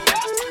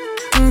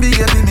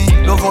 Baby me,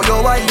 love how you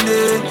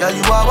whining, girl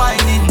you are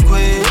whining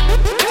quick.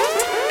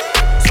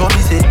 So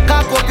me say,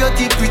 cock up your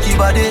teeth pretty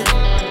body,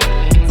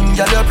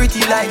 girl you're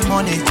pretty like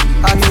money.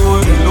 I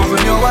know you love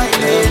when you're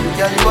whining,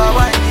 girl you are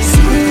whining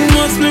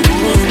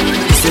quick.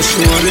 She said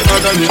she want the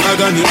agony,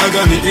 agony,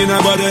 agony in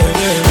her body.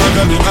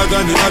 Agony,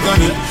 agony,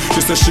 agony.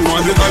 She said she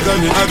want the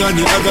agony,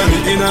 agony, agony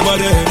in her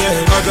body.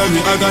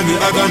 Agony, agony,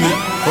 agony.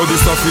 How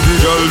this stuff with the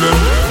girl them,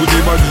 with the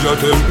body you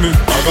tempt me.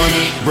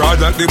 Agony, broad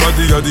like the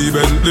body of the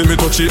Bentley. Me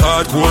touch it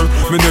hardcore,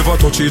 me never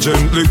touch it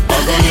gently.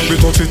 Agony, me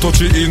touch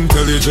it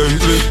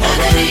intelligently.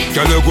 Agony,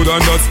 girl you good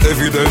and that's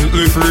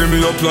evidently. Free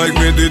me up like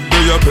me did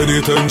the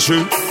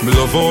penitentiary. Me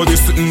love all this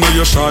sitting on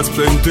your shots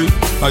plenty.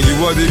 And you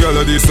are the girl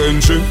of the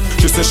century.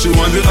 She said she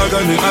want the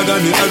agony,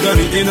 agony,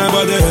 agony in her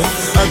body.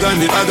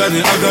 Agony, agony,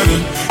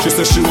 agony. She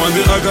said she want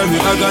the agony,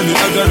 agony,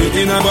 agony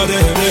in her body.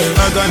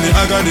 Agony,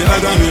 agony,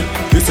 agony.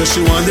 She said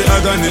she want the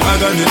agony,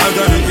 agony,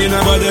 agony in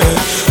her body.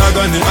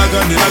 Agony,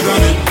 agony,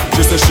 agony.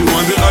 She said she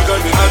want the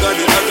agony,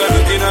 agony, agony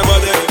in her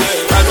body.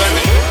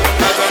 Agony,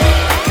 agony.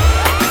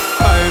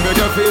 I make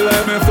her feel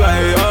like me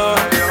fly, oh.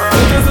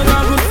 It is a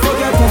good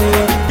forget you.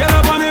 Get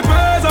up on the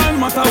person,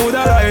 matter who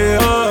that I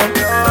am.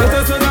 It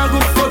is a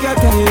good forget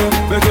you.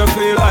 Make you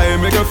feel high,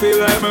 make you feel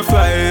like me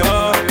fly,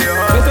 oh.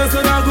 It is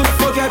a good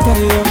forget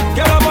you.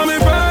 Get up on me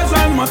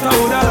person, matter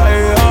who that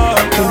I am.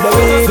 It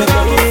is a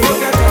good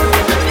forget you.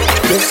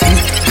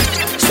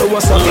 So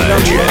what's up in a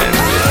me back?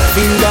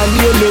 Finger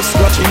nail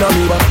scratching on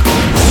me back.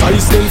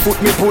 Size 10 foot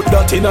me put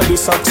that in a the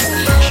socks.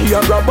 She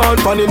a grab on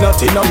panny not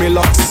in a me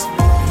locks.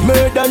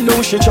 Murder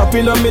now she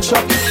chopping on me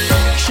chop.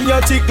 She a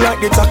tick like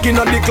the tacking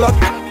on the clock.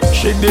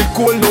 She did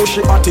cool now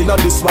she hot in a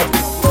the spot.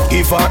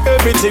 Give her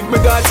everything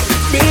me got,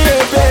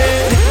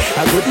 baby.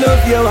 I would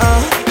love your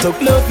heart,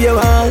 talk love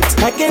your heart.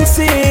 I can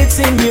see it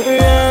in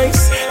your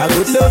eyes. I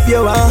would love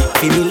your heart,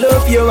 feel me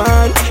love your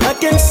heart. I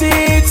can see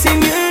it in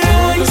your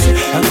eyes.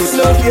 I would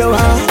love your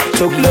heart,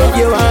 talk love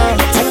your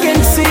heart. I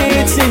can see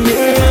it in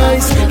your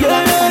eyes, your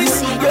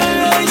eyes, your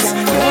eyes,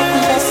 your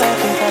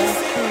eyes.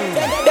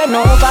 Then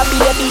over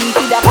baby,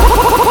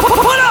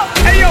 what up?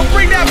 Hey yo,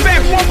 bring that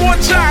back one more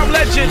time,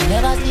 legend.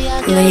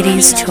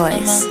 Ladies'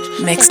 Choice,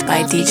 mixed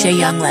by DJ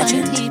Young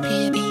Legend.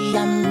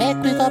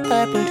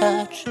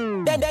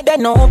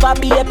 Then over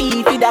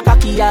baby, feed a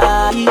cocky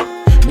eye.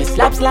 Me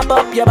slap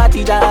up your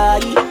body die.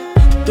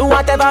 Do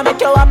whatever make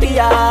you happy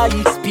eye.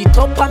 Spit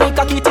up on me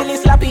cocky till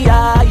it's slappy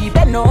eye.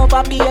 Then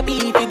over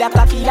baby, feed a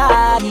cocky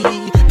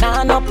eye.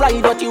 Nah no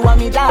pride but you want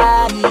me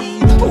die.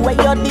 Where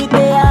you did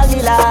they all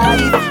me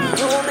life.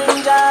 You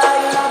bring joy.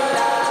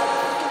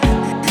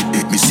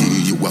 Let me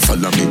see you a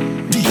follow me.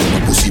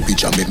 DM a pussy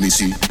picture make me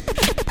see.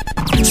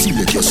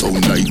 Select your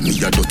sound like me,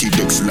 a dirty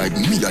decks like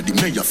me, a the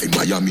mayor for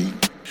Miami.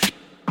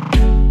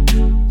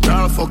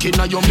 You're fucking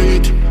on your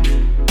mate.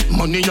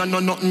 Money and no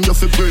nothing you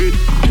for great.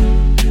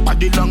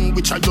 Body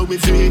language I go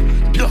with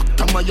it.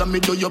 Doctor Miami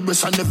do your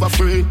breast and never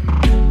afraid.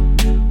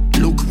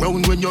 Look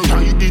round when you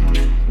ride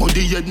it.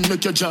 Body head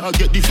make your jaw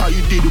get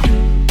divided.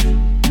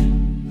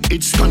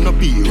 It's gonna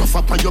be rough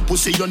up on your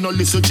pussy, you no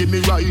listen Jimmy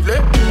Riley.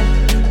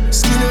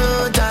 Skin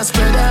out and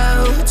spread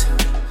out.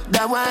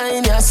 That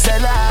wine you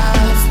sell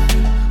off.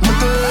 My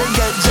girl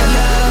get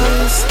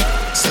jealous.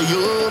 So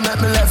you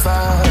make me laugh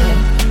out.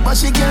 But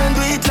she can't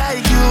do it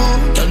like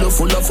you. Girl, you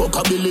full of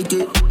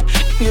fuckability.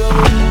 Yo.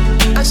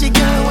 And she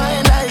can't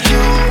wine like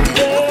you.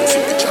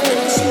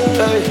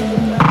 Hey.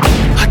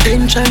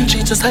 Attention,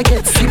 she just I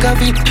get sick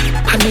of it.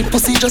 And the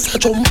pussy just a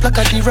jump like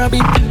a the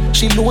rabbit.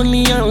 She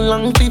lonely and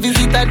long to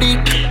visit a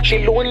dick.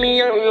 She lonely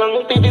and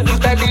long to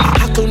visit a dick.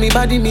 Hackle me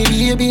body, me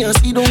baby, and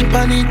she don't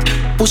panic.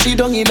 Push it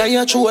down in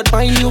your throat,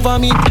 find you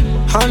vomit.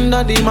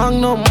 Under the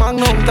magnum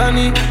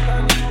tonic.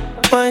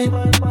 Fine.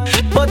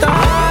 But I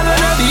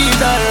wanna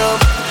beat her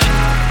up.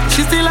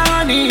 She still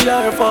a need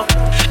her fuck.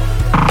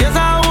 Guess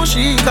how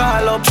she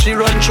call up. She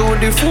run through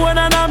the phone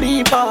and a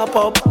me pop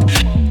up.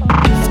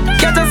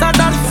 Get us at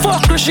that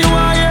fuck, she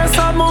want hear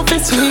some movie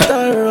sweet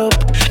her up.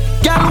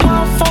 Girl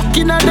want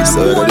fucking at them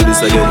whole like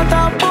what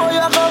a boy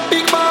I got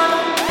big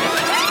man.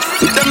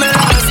 Tell me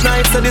last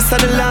night, so this is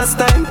the last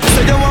time.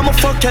 Say you want me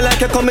fuck you like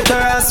you commit a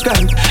rash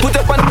crime. Put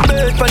up on the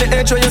bed, on the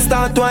edge where you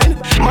start wine.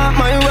 Mark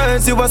my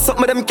words, you are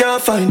something them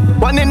can't find.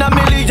 1 in a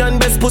million,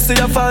 best pussy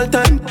of all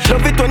time.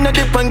 Love it when you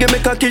dip and give me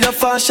cocky your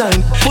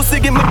fashion. Pussy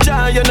give me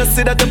joy, you know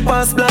see that you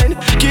pass blind.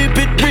 Keep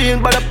it real,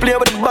 but I play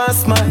with the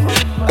boss man.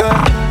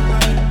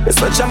 It's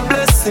such a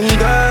blessing,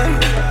 girl.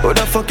 Who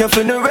the fuck you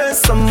for the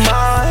rest of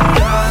my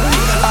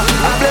life?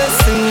 A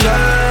blessing,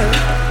 girl.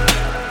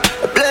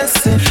 A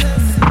blessing.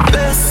 blessing,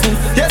 blessing.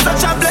 You're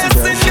such a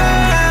blessing,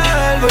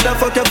 girl. But I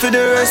fuck you for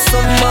the rest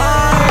of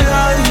my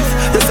life.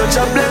 You're such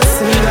a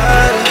blessing,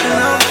 girl.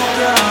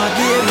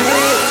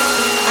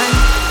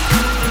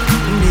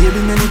 Baby,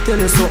 let me tell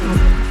you something.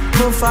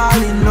 Don't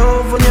fall in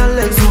love when your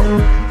legs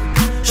open.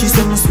 She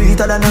said me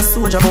sweeter than a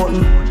soldier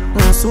button.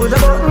 Soldier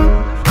button.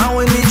 And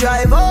when me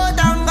drive out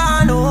and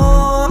gone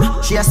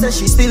home, she a say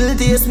she still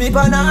taste me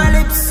on her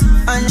lips.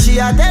 And she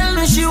a tell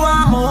me she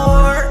want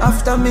more.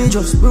 After me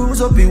just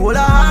bruise up the whole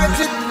heart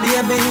clip.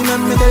 Baby, let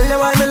me tell you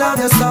why me love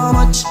you so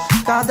much.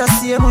 Cause the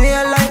same way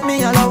you like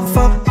me, I love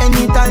fuck.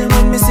 Anytime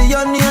when me see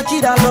you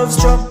naked, I love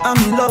struck. And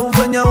me love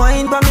when you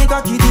whine for me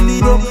cocky till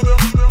it up.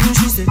 And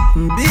she said,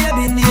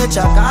 baby,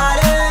 nature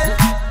calling.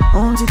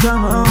 Won't you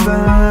come over?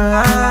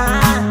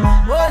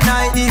 One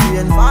night the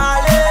rain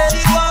falling. She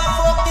gon'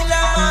 fuck till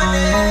the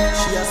morning.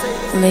 She a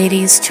say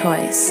Ladies'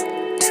 Choice,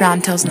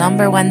 Toronto's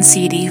 #1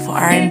 CD for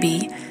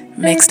R&B,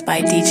 mixed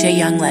by DJ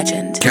Young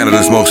Legend.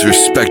 Canada's most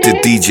respected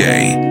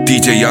DJ,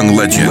 DJ Young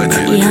Legend.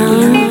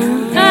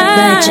 Young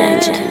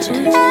Legend.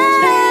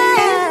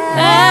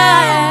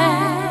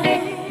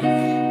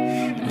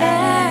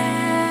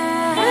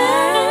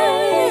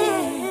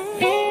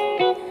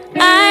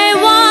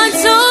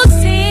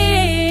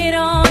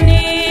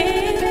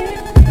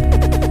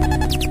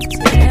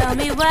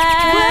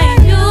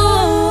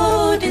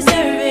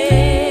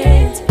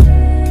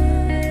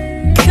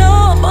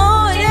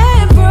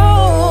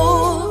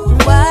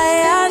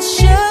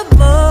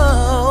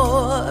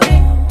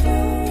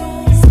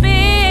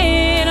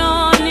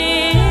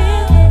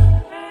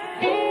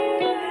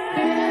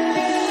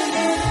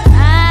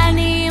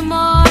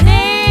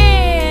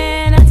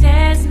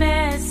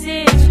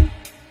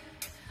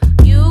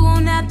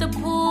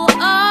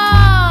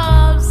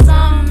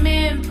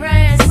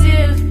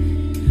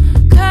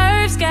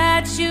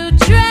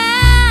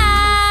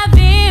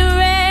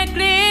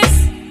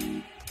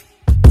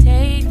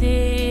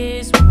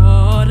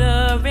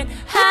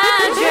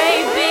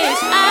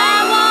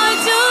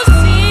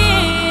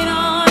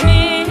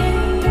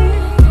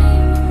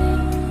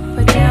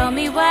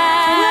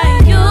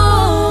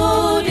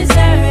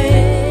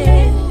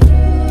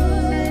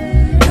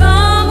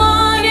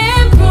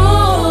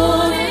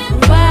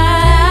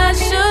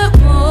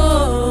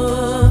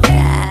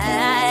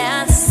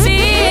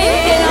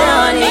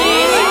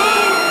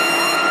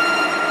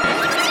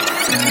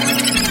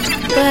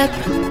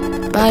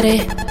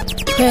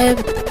 Crib,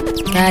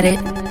 got it,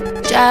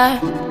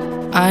 job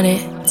on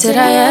it. Did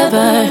I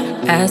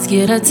ever ask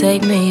you to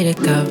take me to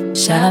go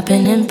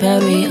shopping in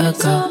Paris or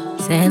go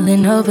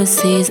sailing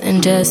overseas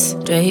and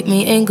just drape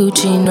me in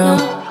Gucci? No.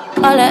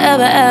 All I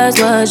ever asked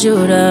was you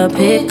to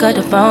pick up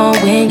the phone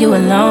when you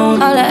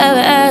alone. All I ever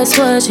asked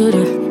was you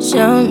to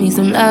show me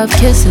some love,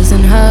 kisses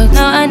and hugs.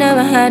 No, I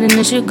never had an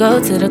issue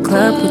go to the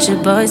club with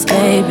your boys,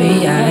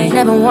 baby. I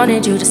never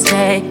wanted you to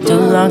stay too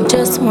long,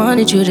 just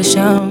wanted you to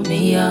show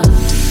me up.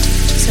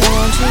 So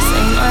won't you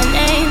say my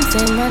name,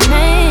 say my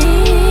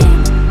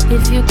name.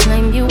 If you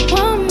claim you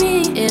want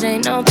me, it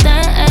ain't no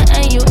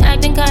thing. You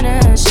acting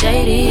kinda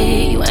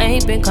shady. You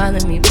ain't been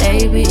calling me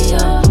baby,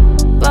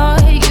 boy,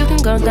 you can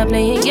go stop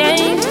playing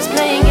games,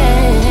 playing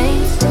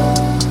games.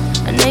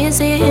 I know you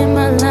see it in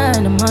my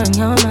line, I'm on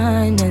your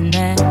mind, and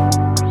that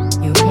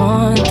you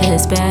want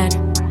this bad,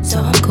 so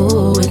I'm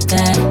cool with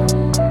that.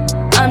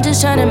 I'm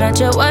just trying to match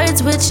your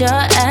words with your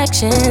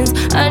actions.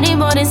 I need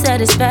more than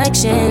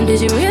satisfaction.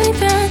 Did you really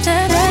feel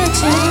that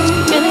action?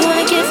 Really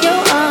wanna give your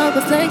all,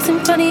 but flex in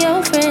front of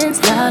your friends.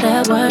 How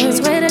that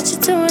works? Way that you're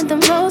doing the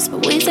most,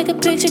 but we take a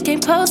picture,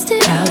 can't post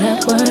it. How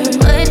that works?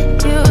 What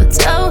you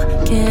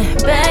talking?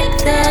 Back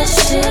that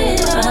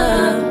shit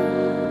up.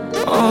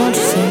 Won't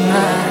you say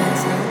mine?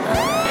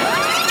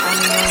 I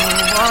know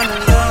you wanna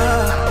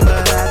love,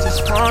 but I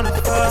just wanna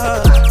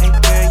fuck. Hey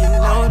girl, you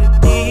know the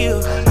deal.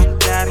 I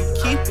gotta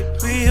keep it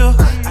real.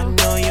 I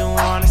know you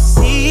wanna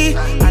see,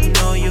 I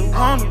know you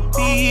wanna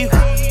be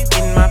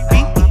in my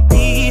BBB,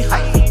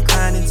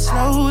 grinding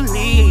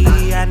slowly.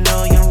 I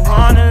know you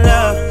wanna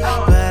love,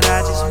 but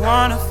I just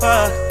wanna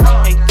fuck.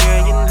 Hey girl,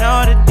 you know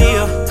the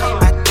deal.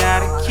 I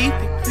gotta keep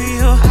it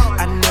real.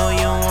 I know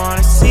you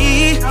wanna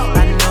see,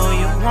 I know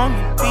you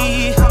wanna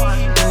be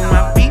in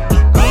my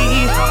BBB,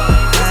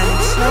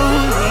 grinding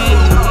slowly.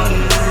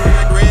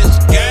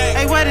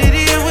 Hey, what it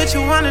is, what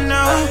you wanna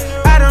know?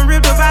 I done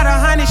ripped about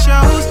 100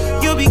 shows.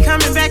 You'll be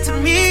coming back to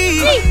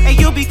me, and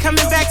you'll be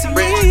coming back to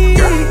me.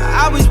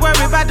 I always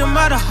worry about them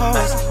other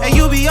hoes, and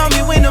you be on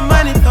me when the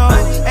money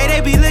throws. Hey,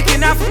 they be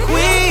looking out for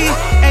Queen,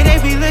 hey, they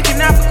be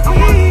looking out for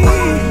Queen.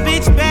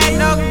 Bitch bad,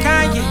 no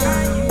Kanye.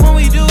 When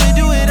we do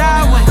it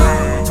our way.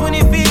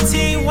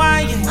 2015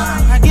 wine,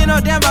 yeah. I get no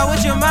damn about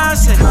what your mom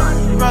said.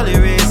 Rollie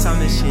wrist on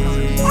the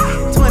shit.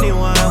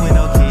 21 with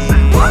no kids.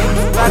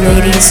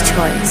 Ladies'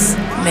 Choice,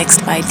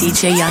 mixed by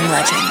DJ Young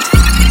Legend.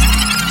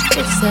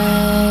 It's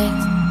like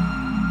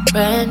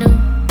brand new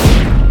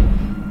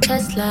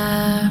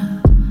Tesla.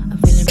 I'm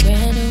feeling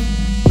brand new.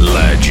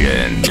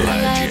 Legend.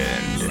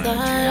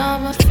 Start all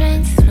my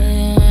friends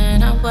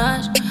when I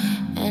watch,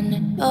 and the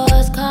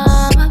doors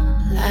come up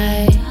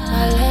like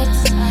my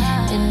legs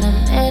in the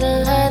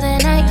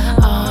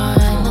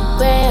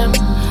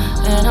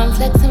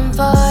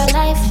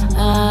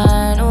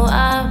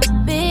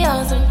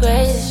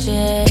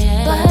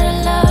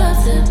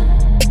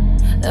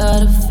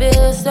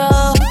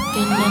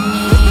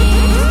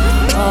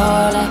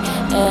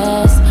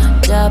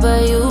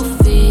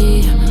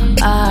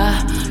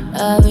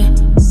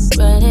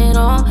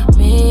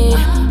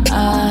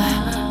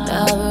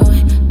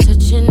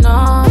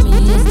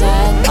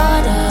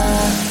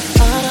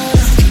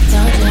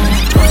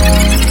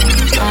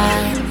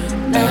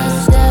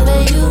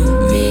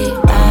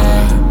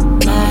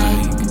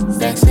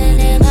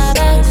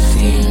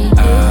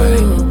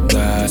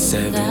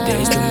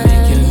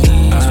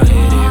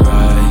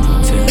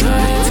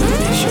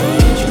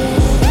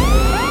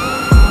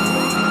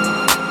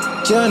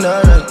you're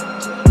not ready.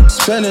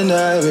 Spend the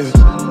night with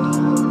me.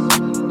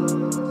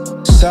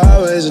 It's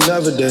always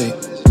another day.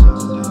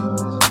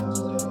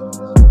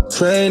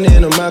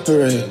 Raining on my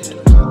parade.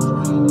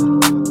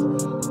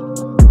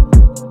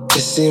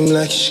 It seems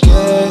like you're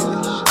scared.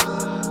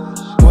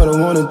 What I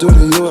wanna do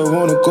to you, I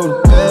wanna go to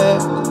bed.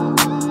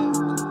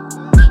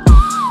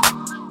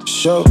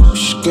 So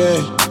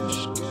scared.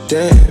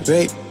 Damn,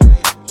 babe.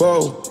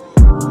 Whoa.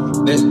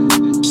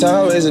 It's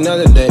always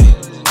another day.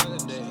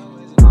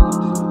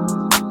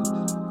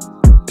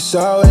 It's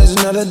always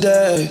another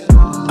day.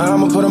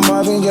 I'ma put 'em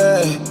off and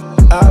Gaye.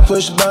 I'll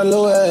push the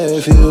bottle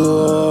away for you.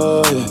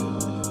 Yeah.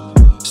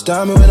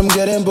 Stop me when I'm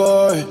getting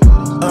bored.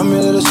 I'm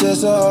your little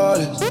sister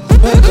hardest.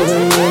 Wake up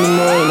in the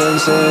morning and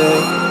say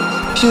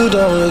you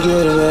don't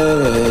regret it,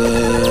 baby.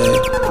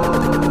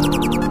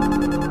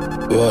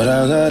 What I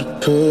gotta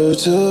prove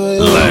to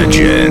you.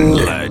 Legend.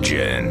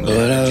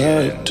 What I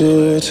gotta do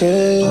to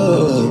you.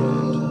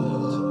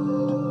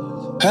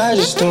 I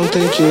just don't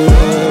think you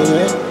love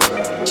me.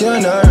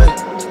 You're not right.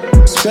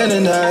 Spend the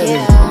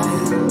night.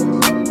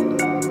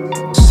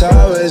 It's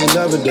always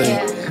another day.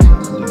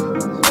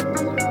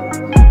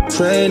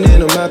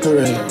 Raining on my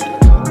parade.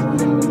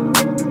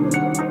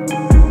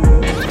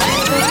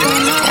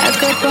 Back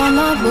up on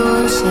my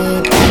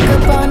bullshit, back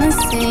up on the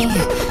scene.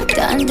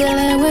 Done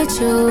dealing with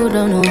you,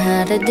 don't know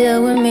how to deal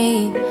with me.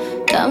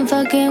 Done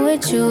fucking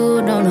with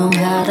you, don't know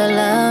how to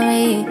love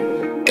me.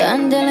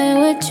 Done dealing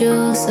with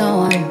you, so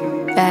I'm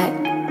back.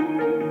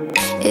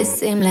 It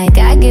seemed like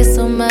I get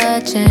so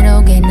much and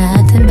don't get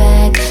nothing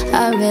back.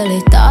 I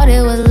really thought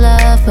it was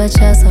love, but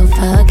you're so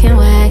fucking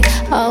whack.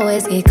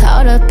 Always get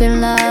caught up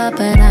in love,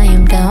 but I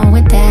am done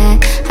with that.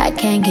 I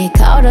can't get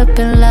caught up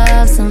in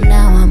love, so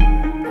now I'm,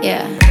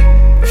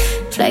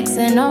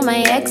 flexing on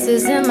my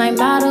exes in my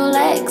Model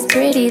X.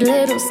 Pretty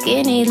little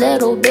skinny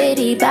little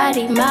bitty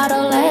body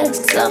Model X.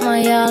 Some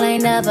of y'all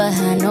ain't never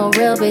had no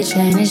real bitch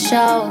and it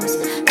shows.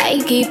 I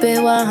keep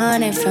it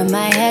 100 from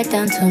my head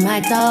down to my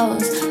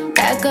toes.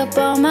 Back up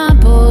on my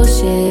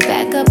bullshit,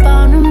 back up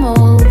on the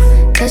move.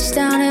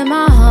 Touchdown in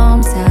my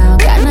hometown,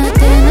 got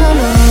nothing to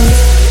lose.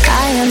 I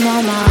am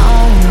on my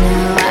own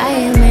now, I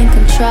am in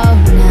control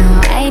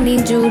now. I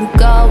need you to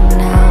go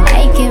now,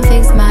 I can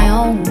fix my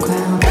own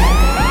crown.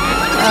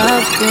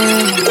 I've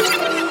been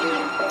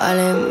all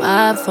in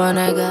my phone, I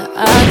got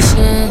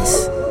options.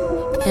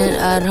 And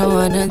I don't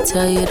wanna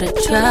tell you to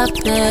drop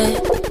it,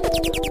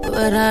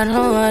 but I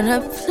don't wanna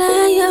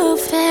play your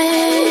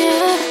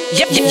fair.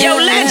 Yo,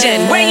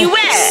 legend, where you at?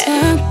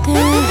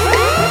 Something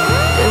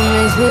that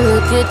makes me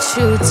look at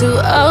you too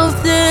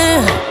often.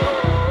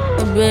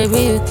 But baby,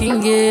 you can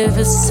give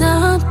us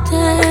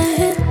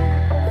something.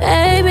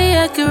 Baby,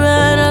 I can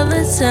run all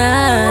the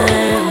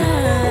time.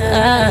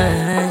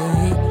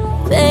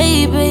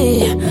 Baby,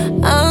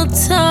 I'm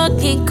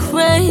talking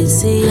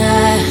crazy. I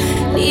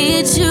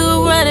need you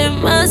running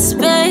my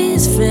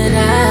space, but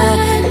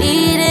I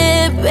need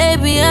it,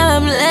 baby.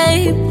 I'm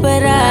late,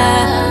 but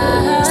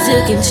I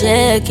still can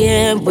check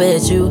in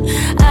with you.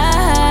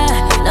 I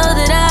know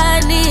that I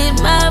need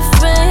my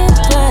friend,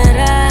 but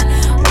I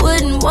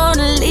wouldn't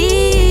wanna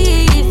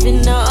leave. You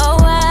know,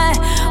 I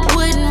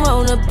wouldn't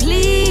wanna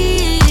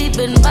bleed,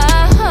 but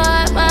my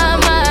heart, my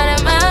mind,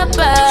 and my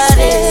body.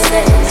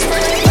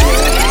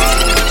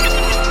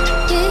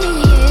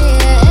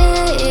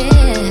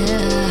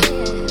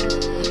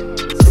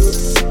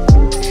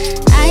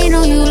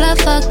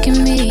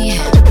 Fucking me,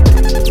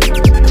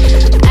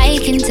 I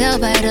can tell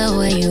by the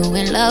way you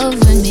in love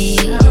with me.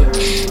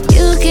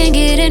 You can't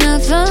get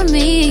enough of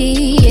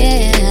me,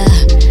 yeah.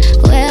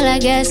 Well, I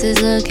guess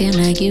it's looking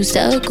like you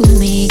stuck with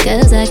me,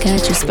 'cause I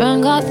got you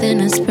sprung off in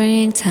the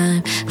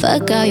springtime.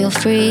 Fuck all your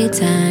free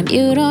time,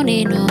 you don't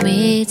need no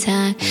me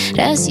time.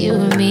 That's you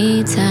and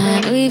me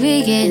time. We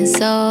be getting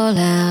so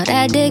loud,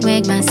 that dick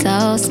make my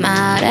soul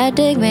smile. That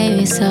dick made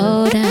me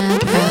so damn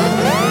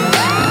proud.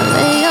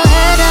 Lay your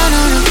head down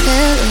on the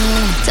pillow,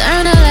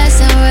 turn the lights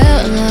down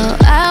real low.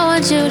 I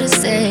want you to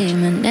say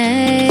my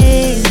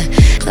name.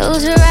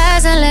 Close your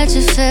eyes and let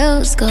your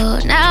feels go.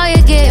 Now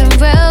you're getting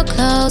real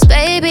close,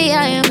 baby,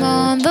 I am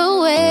on the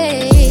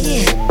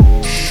way.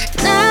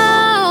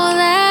 Now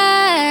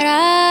that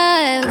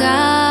I've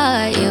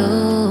got you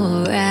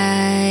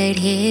right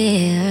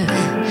here,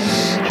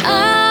 I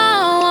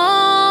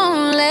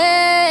won't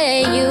let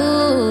you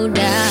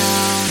down.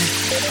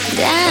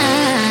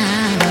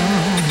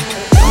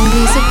 Don't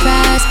be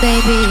surprised,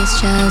 baby, it's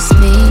just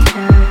me.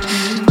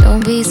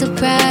 Don't be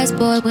surprised,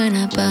 boy, when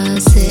I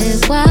bust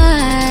it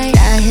wide.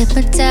 I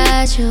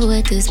hypnotize you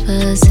with this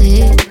pussy.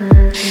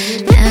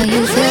 Now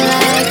you feel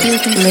like you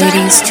can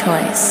Ladies'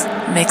 Choice,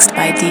 mixed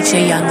by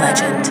DJ Young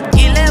Legend.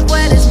 He live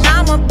with his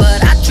mama,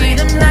 but I treat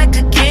him like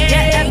a king.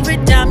 Yeah, every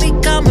time he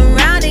come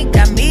around, he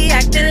got me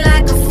acting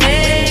like a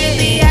fan.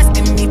 He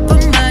asking me for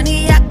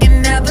money, I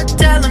can never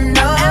tell him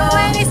no. And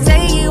when he say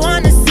he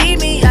wanna see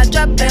me, I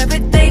drop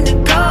everything to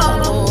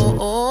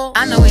go.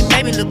 I know he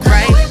made me look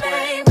great,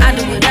 I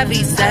do whatever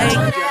he say.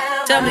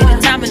 Tell me the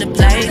time and the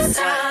place,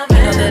 you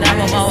know that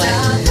I'm on my way.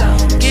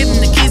 Give him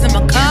the keys in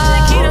my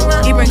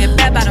car, he bring it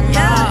back by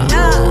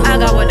tomorrow. I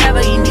got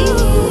whatever he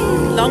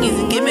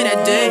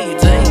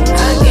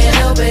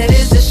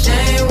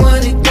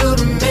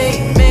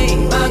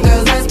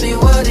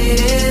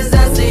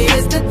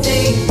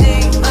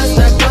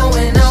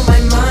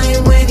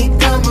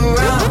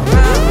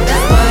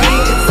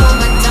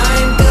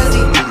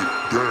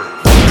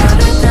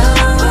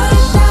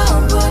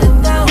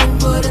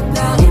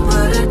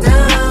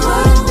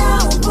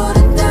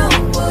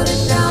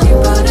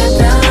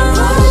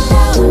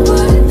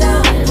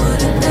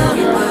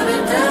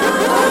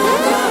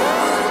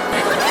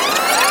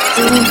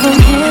Went from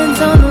hands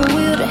on the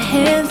wheel to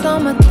hands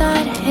on my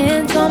thigh, to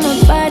hands on my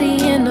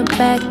body in the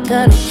back of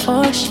the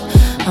Porsche.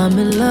 I'm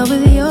in love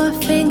with your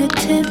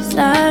fingertips.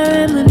 I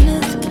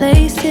reminisce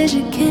places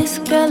you kiss,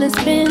 girl, it's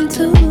been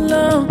too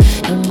long.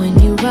 And when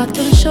you rock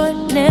them short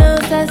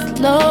nails, that's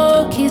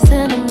low-key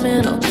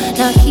sentimental.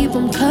 Now keep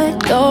them cut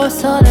though,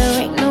 so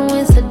there ain't no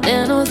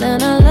incidentals.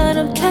 And I love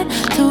them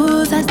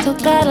tattoos, I still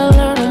gotta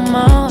learn them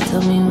all.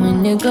 Tell me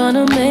when you're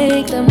gonna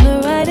make them the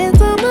writings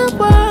on my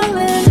wall.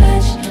 And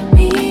touch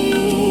me,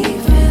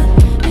 feel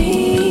me,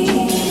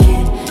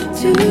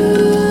 to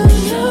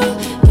know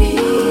me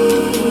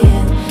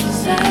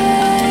inside.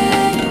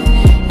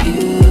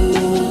 You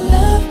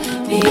love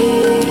me,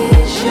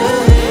 show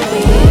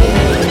me.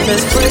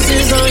 There's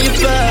places on your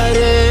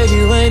body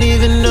you ain't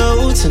even know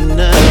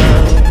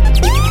tonight.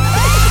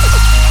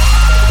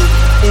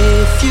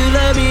 If you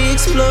let me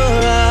explore,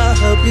 I'll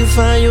help you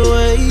find your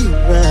way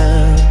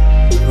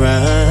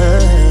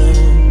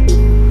around.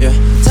 Yeah,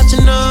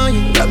 touching on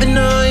you, rubbing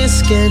on your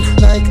skin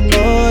like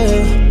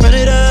oil. Run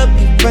it up,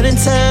 run and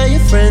tell your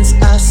friends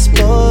I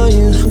spoil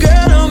you.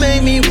 Girl, don't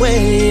make me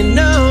wait, you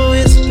know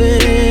it's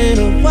been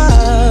a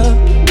while.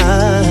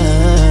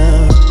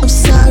 I'm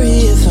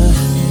sorry if I'm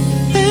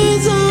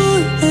hands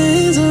on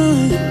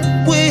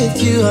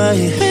with you. Are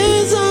you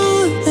hands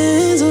on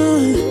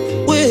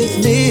with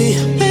me?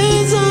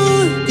 Hands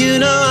on, you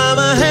know I'm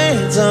a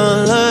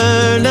hands-on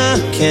learner.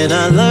 Can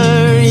I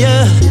learn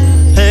ya?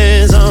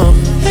 Hands on,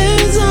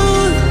 hands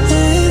on,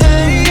 hands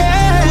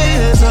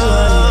on,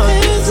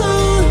 hands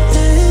on,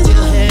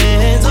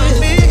 hands on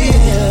me.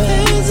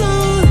 Hands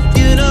on,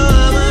 you know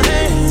I'm a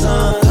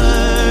hands-on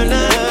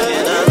learner.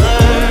 Can I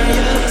learn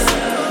ya?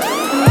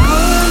 I'm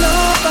calling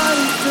all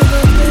bodies to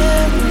the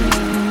bedroom.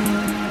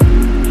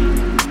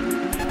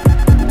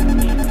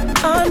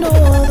 I know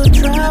all the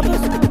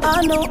trappers, I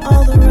know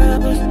all the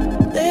rappers.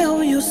 They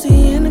who you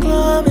see in the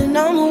club, and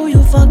I'm who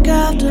you fuck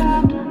after.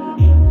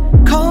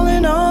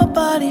 Calling all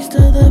bodies to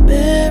the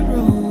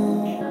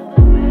bedroom.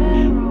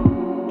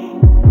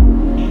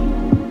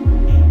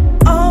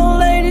 All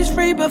ladies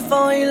free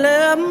before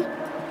 11.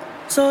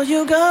 So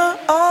you got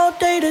all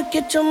day to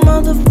get your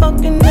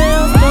motherfucking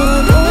nails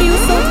done. Oh, you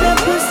suck that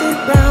pussy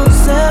round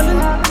 7.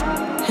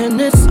 And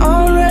it's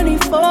already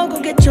 4, go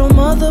get your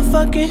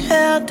motherfucking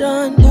hair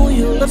done. Ooh,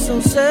 you look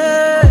so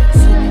sexy,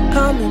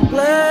 come and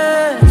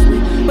bless me.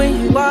 When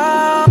you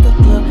out the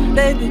club,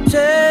 baby,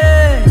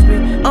 text me.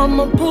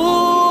 I'ma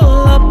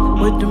pull up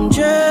with them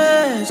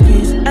jet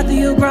skis. After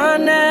you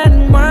grind that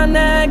and wind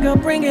that, girl,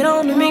 bring it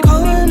on to me.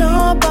 Calling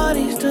all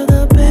bodies to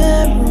the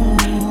bedroom.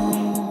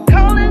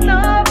 Calling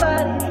all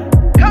bodies,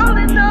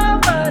 calling all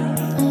bodies.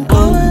 I'm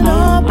calling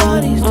all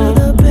bodies to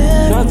the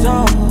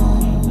bedroom.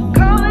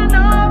 Calling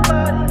all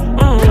bodies,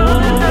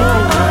 calling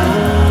all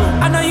bodies.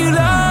 I know you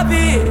love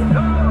it,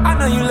 I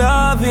know you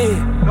love it.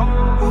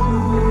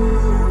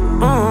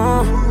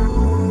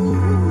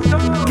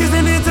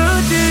 Kissing it to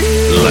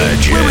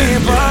deep, when we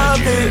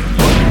involved it.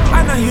 I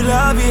know you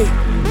love it.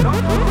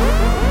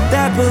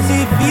 That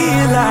pussy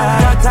feel like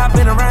drop top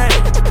in the rain.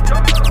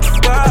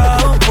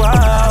 Whoa,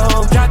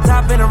 whoa, drop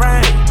top in the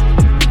rain.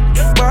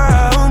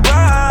 Whoa,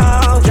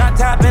 whoa, drop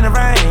top in the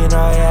rain.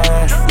 Oh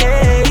yeah,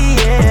 yeah,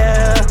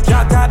 yeah.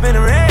 Drop top in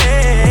the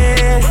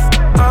rain.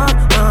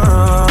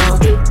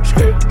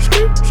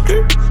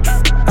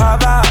 How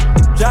about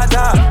drop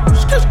top?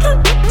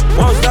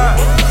 Won't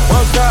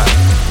stop,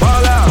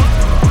 ball out.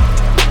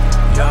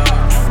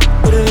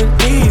 Put it in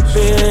deep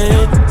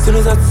end, soon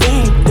as I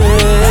seen it.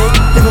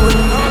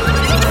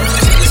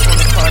 Just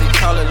wanna party,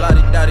 call it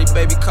lottie dottie,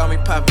 baby call me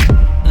poppy.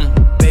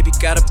 Baby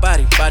got a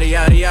body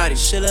yaddy yaddy.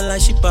 She look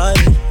like she bought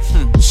it.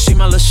 She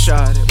my little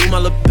shawty, ooh my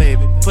little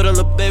baby. Put a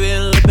little baby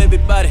in a little baby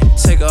body.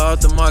 Take her off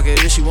the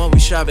market, if she want we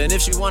shop it. And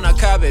if she want I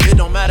cop it, it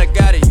don't matter,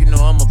 got it. You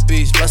know I'm a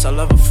beast, plus I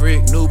love a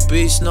freak. New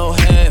beast, no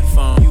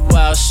headphone. You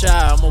wild shy,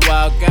 I'm a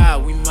wild guy.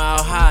 We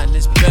mile high in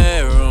this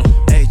bedroom.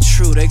 Hey,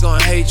 true, they gon'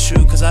 hate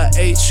you, cause I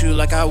ate you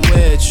like I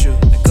wed you.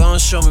 They gon'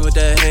 show me what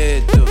that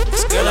head do.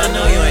 Cause girl, I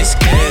know you ain't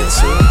scared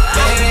to.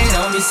 Baby,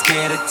 don't be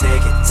scared to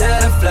take it to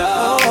the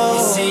floor.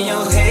 You see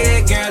your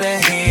head, girl,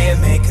 that head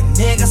make a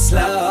nigga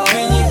slow.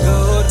 When you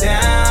go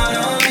down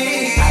on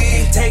me, I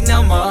can't take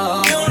no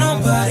more. Don't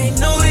nobody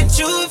know that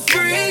you a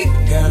freak.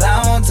 Girl,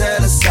 I won't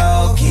tell a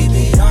soul, keep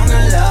it on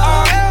the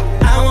low.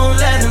 I won't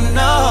let them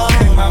know.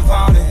 Bring my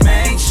phone and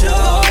make sure. I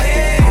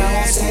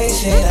won't say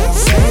shit, I won't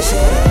say shit,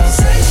 I won't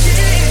say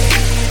shit.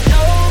 No,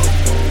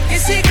 your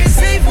secret's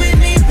safe with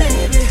me,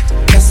 baby.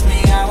 Trust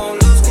me, I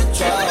won't lose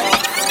control.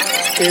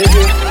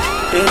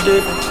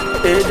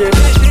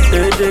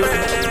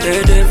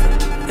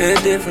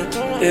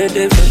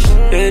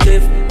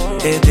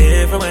 It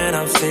different when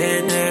I'm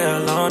sitting here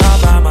alone all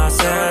by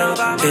myself.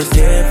 It's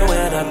different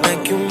when I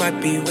think you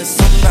might be with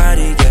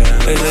somebody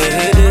else. It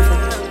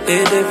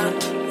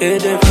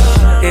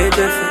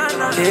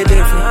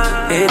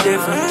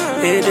different.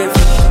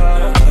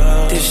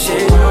 This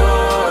shit.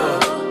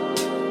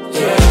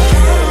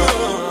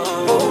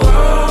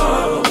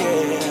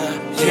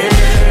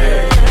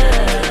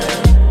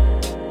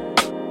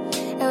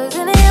 It was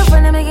in the air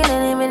from the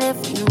beginning. even if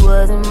you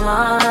wasn't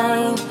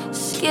mine.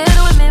 Scared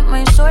to admit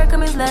my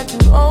shortcomings led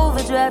to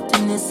overdraft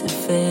in this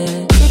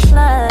affair.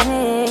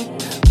 Declining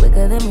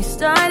quicker than we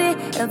started.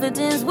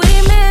 Evidence we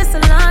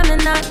misaligned,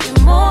 and I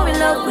get more in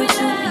love with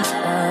you each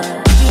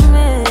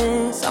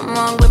argument. Something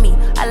wrong with me.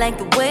 I like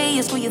the way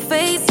you screw your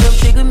face up,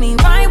 trigger me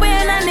right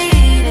when I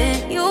need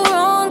it. You're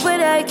wrong,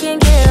 but I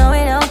can't get on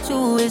without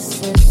you.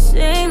 It's a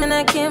shame, and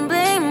I can't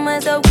blame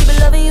myself. Keep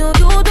loving you,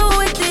 you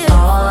do it this.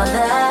 All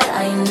that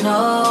I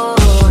know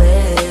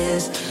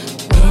is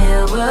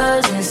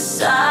mirrors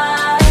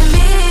inside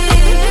me.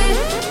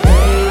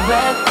 They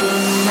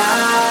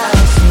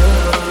recognize you.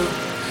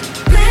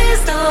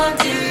 Please don't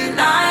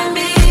deny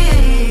me.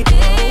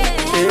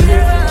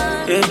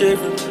 It's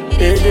different,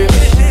 it's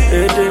different,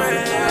 it's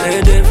different,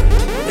 it's different,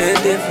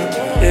 it's different,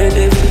 it's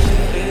different.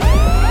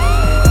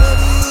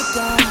 Baby, you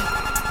die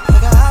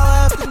like an hour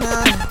after 9.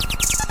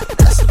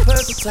 That's the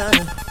perfect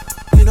time.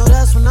 You know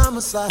that's when I'm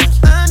aside.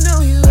 I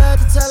know you had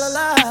to tell a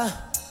lie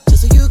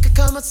just so you could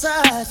come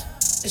outside.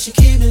 And she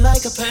keep me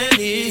like a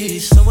panty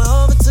somewhere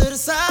over to the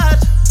side.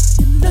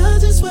 You know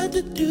just what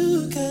to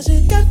do, cause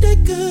you got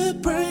that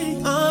good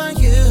brain on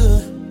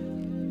you.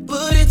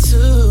 Put it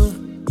to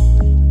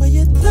when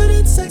you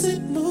learning sexy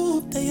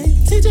move, they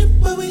ain't teaching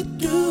what we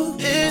do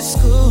in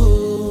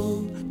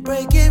school.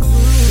 Breaking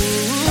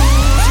rules,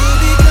 you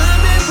be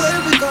coming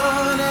where we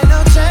going. Ain't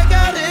no check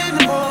out in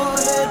the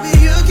morning.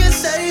 Baby, you can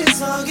stay as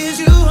long as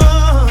you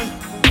want.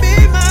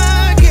 Be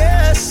my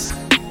guest.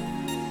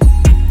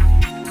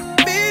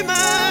 Be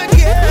my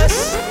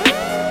guest.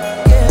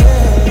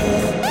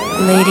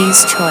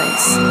 Ladies'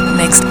 Choice,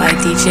 mixed by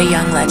DJ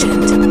Young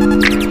Legend.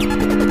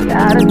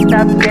 Gotta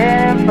stop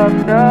getting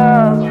fucked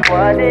up.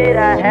 What did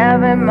I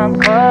have in my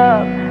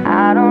cup?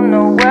 I don't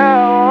know where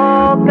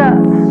I woke up.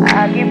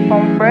 I keep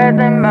on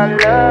pressing my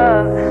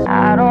love.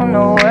 I don't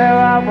know where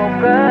I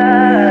woke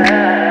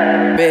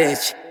up.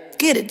 Bitch,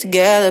 get it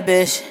together,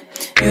 bitch.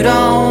 You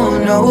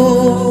don't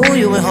know who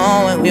you went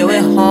home with. We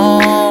went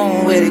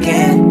home with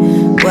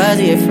again. Was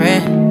he a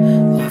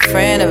friend? Or a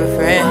friend of a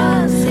friend?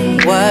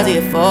 Was he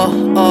a 4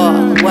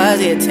 or was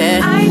he a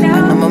 10? I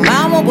know my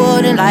mama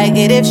wouldn't like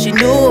it if she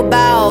knew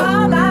about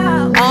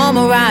all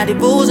my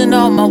rendezvous and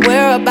all my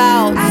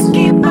whereabouts. I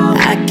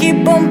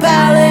keep on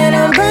piling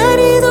on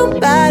bodies, on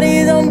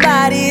bodies, on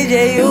bodies.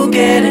 Yeah, you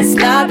getting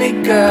sloppy,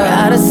 girl.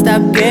 Gotta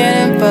stop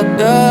getting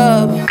fucked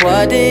up.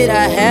 What did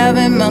I have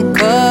in my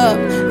cup?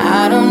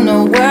 I don't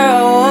know where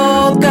I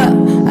woke up.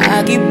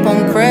 I keep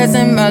on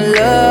pressing my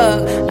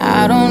luck.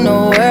 I don't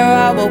know where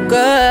I woke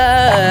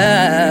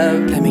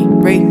up. Let me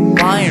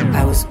rewind.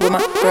 I was with my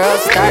girl,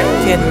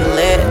 started getting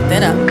lit.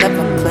 Then I left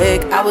my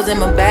clique. I was in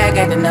my bag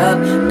acting up.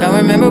 Don't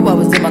remember what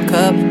was in my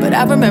cup, but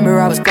I remember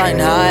I was flying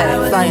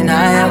high. Flying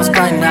high, I was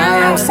flying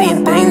high. I was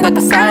seeing things like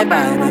a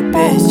side-by. My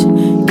bitch,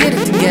 get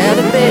it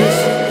together, bitch.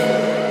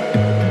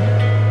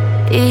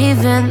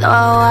 Even though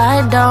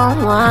I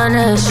don't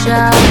wanna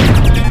show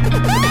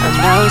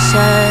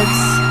emotions,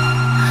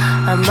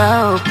 I'm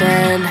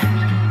open.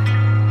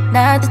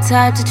 Not the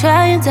type to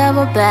try and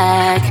double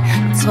back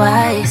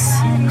twice,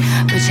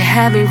 but you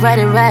have me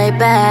running right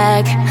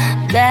back.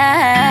 I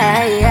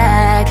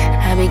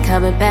be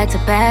coming back to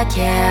back,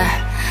 yeah.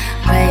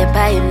 Praying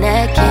by your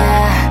neck,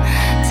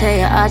 yeah. Tell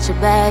you arch your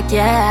back,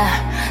 yeah.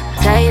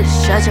 Tell you to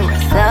shut your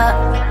ass up.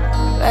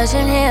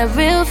 Rushing here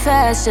real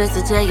fast just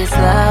to take it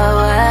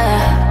slower.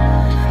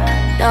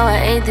 No, I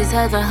ain't these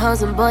other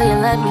hoes, and boy, you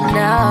let me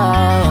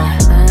know.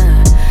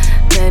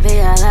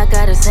 Baby, all I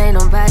gotta say,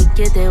 nobody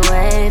get their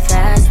way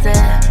faster.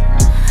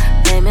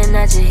 Claiming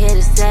that you're here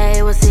to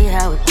stay, we'll see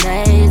how it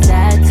plays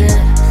after.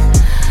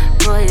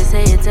 Boy, you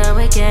say you're done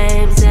with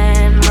games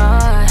and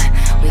more.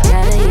 We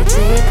gotta get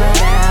deeper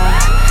now,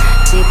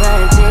 deeper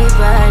and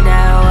deeper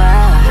now.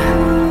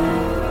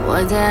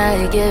 One day how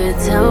you give it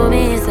to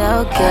me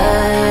so good.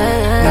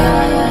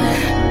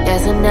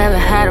 Guess I never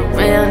had a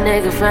real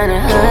nigga from the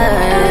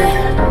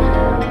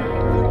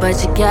hood.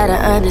 But you gotta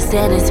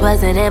understand this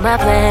wasn't in my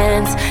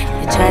plans.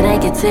 You're tryna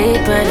get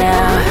deeper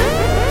now.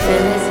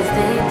 Feelings is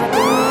deeper.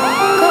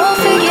 Go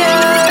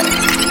figure.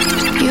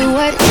 You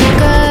were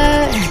trigger.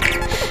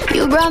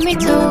 You brought me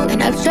to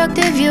an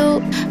obstructive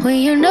view. When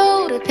you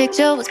knew the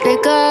picture was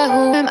bigger.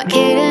 Who am I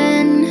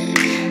kidding?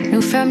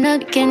 Knew from the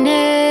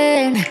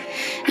beginning.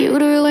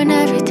 You'd ruin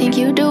everything.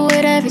 You do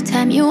it every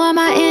time. You are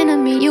my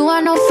enemy. You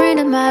are no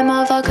friend of mine,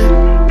 motherfucker.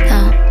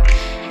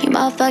 You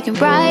motherfucking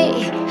right.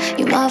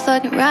 You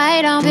motherfucking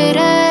right, I'm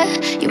bitter.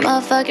 You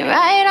motherfucking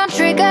right, I'm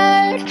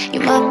triggered.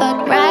 You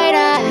motherfucking right,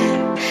 I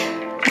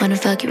wanna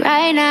fuck you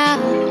right now.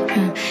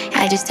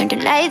 I just turned the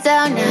lights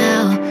out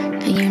now.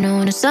 And you know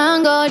when the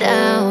sun go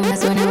down,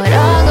 that's when it would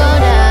all go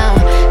down.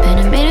 Been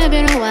a minute,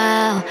 been a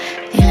while.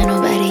 Ain't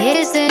nobody here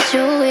to send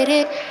you with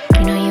it.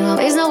 You know you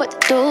always know what to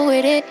do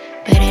with it.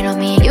 But ain't no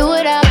me and you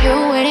without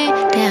you with it.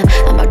 Damn,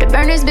 I'm about to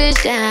burn this bitch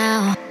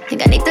down.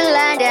 Think I need to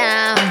lie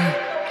down.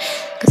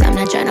 Cause I'm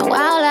not tryna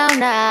wild out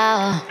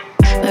now.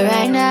 But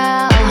right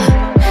now,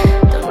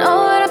 don't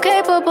know what I'm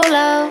capable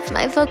of.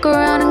 Might fuck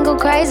around and go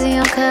crazy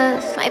on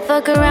cuz. Might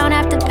fuck around,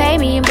 have to pay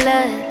me in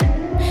blood.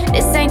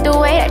 This ain't the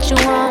way that you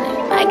want it.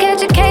 Might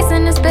catch a case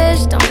in this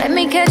bitch. Don't let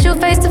me catch you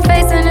face to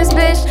face in this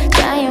bitch.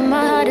 Trying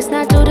my hardest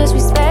not to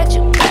disrespect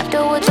you.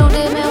 After what you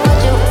did, man,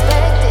 what you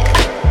expected?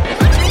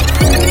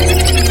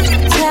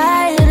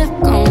 Tired of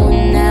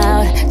going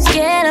out,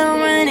 scared of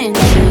running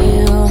to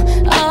you.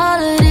 All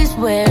of these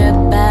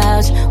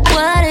whereabouts,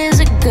 what is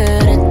a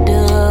girl to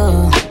do?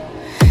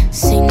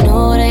 Say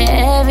no to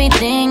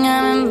everything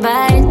I'm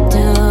invited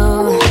to,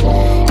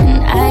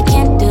 and I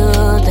can't do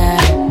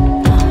that.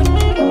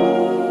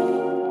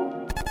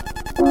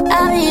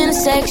 I'll be in a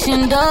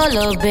section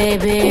dolo,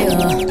 baby.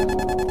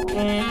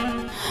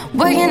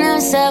 Working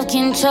on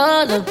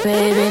self-control,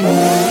 baby.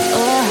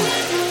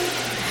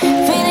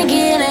 Finna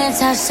get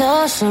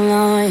anti-social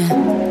on you.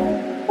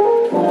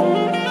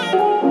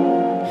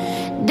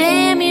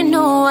 Damn, you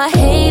know I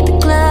hate the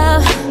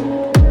club,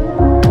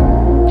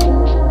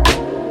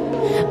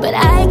 but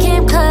I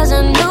came cause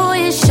I knew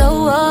you'd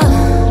show up.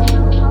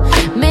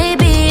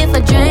 Maybe if I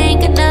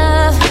drank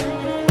enough,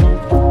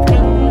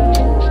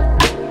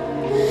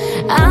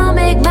 I'll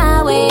make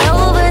my way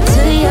over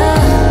to you.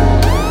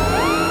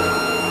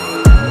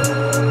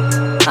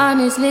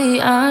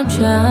 Honestly, I'm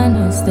trying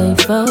to stay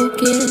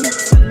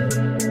focused.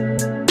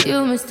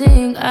 You must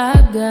think I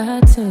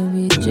got to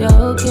be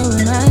joking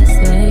when I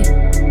say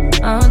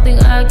I don't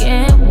think I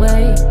can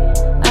wait.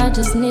 I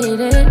just need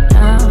it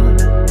now.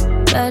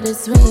 Let it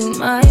swing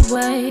my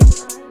way.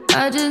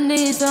 I just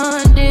need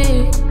some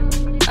dick.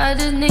 I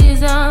just need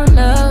some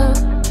love.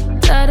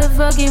 Tired of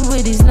fucking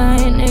with these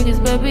lying niggas,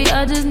 baby.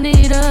 I just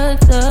need a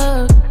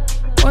thug.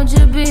 Won't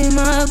you be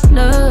my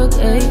plug,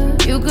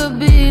 ayy? You could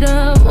be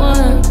the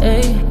one,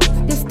 ayy.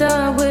 Get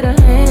started with a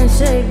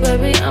handshake,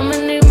 baby. I'ma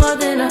need more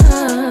than a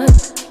hug.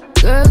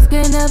 Girls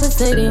can't never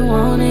say they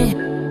want it.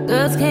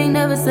 Girls can't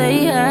never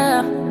say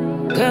yeah.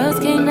 Girls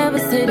can't never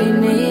say they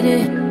need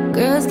it.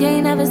 Girls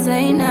can't never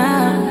say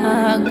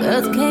nah.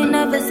 Girls can't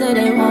never say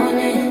they want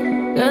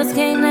it. Girls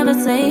can't never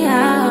say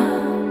how.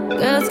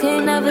 Girls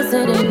can't never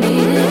say they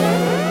need it.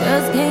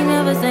 Girls can't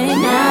never say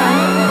nah.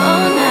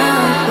 Oh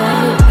nah,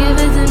 baby, give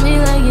it to me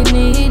like you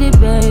need it,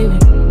 baby.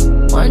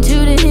 Want you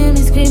to hear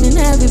me screaming,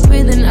 heavy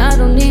breathing. I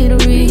don't need a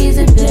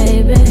reason,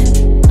 baby.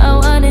 I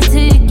want it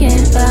till you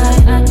can't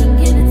fight. I can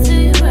get it to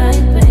you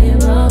right,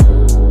 baby.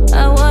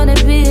 I wanna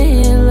be a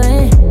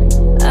healing.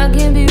 I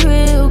can be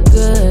real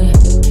good.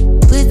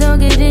 Please don't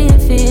get in your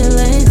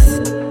feelings.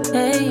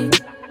 Hey,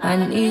 I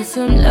need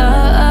some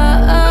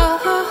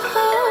love.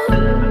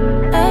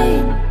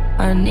 Hey,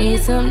 I need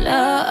some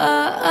love.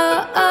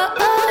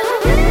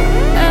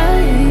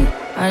 Hey,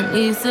 I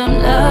need some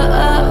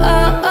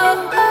love.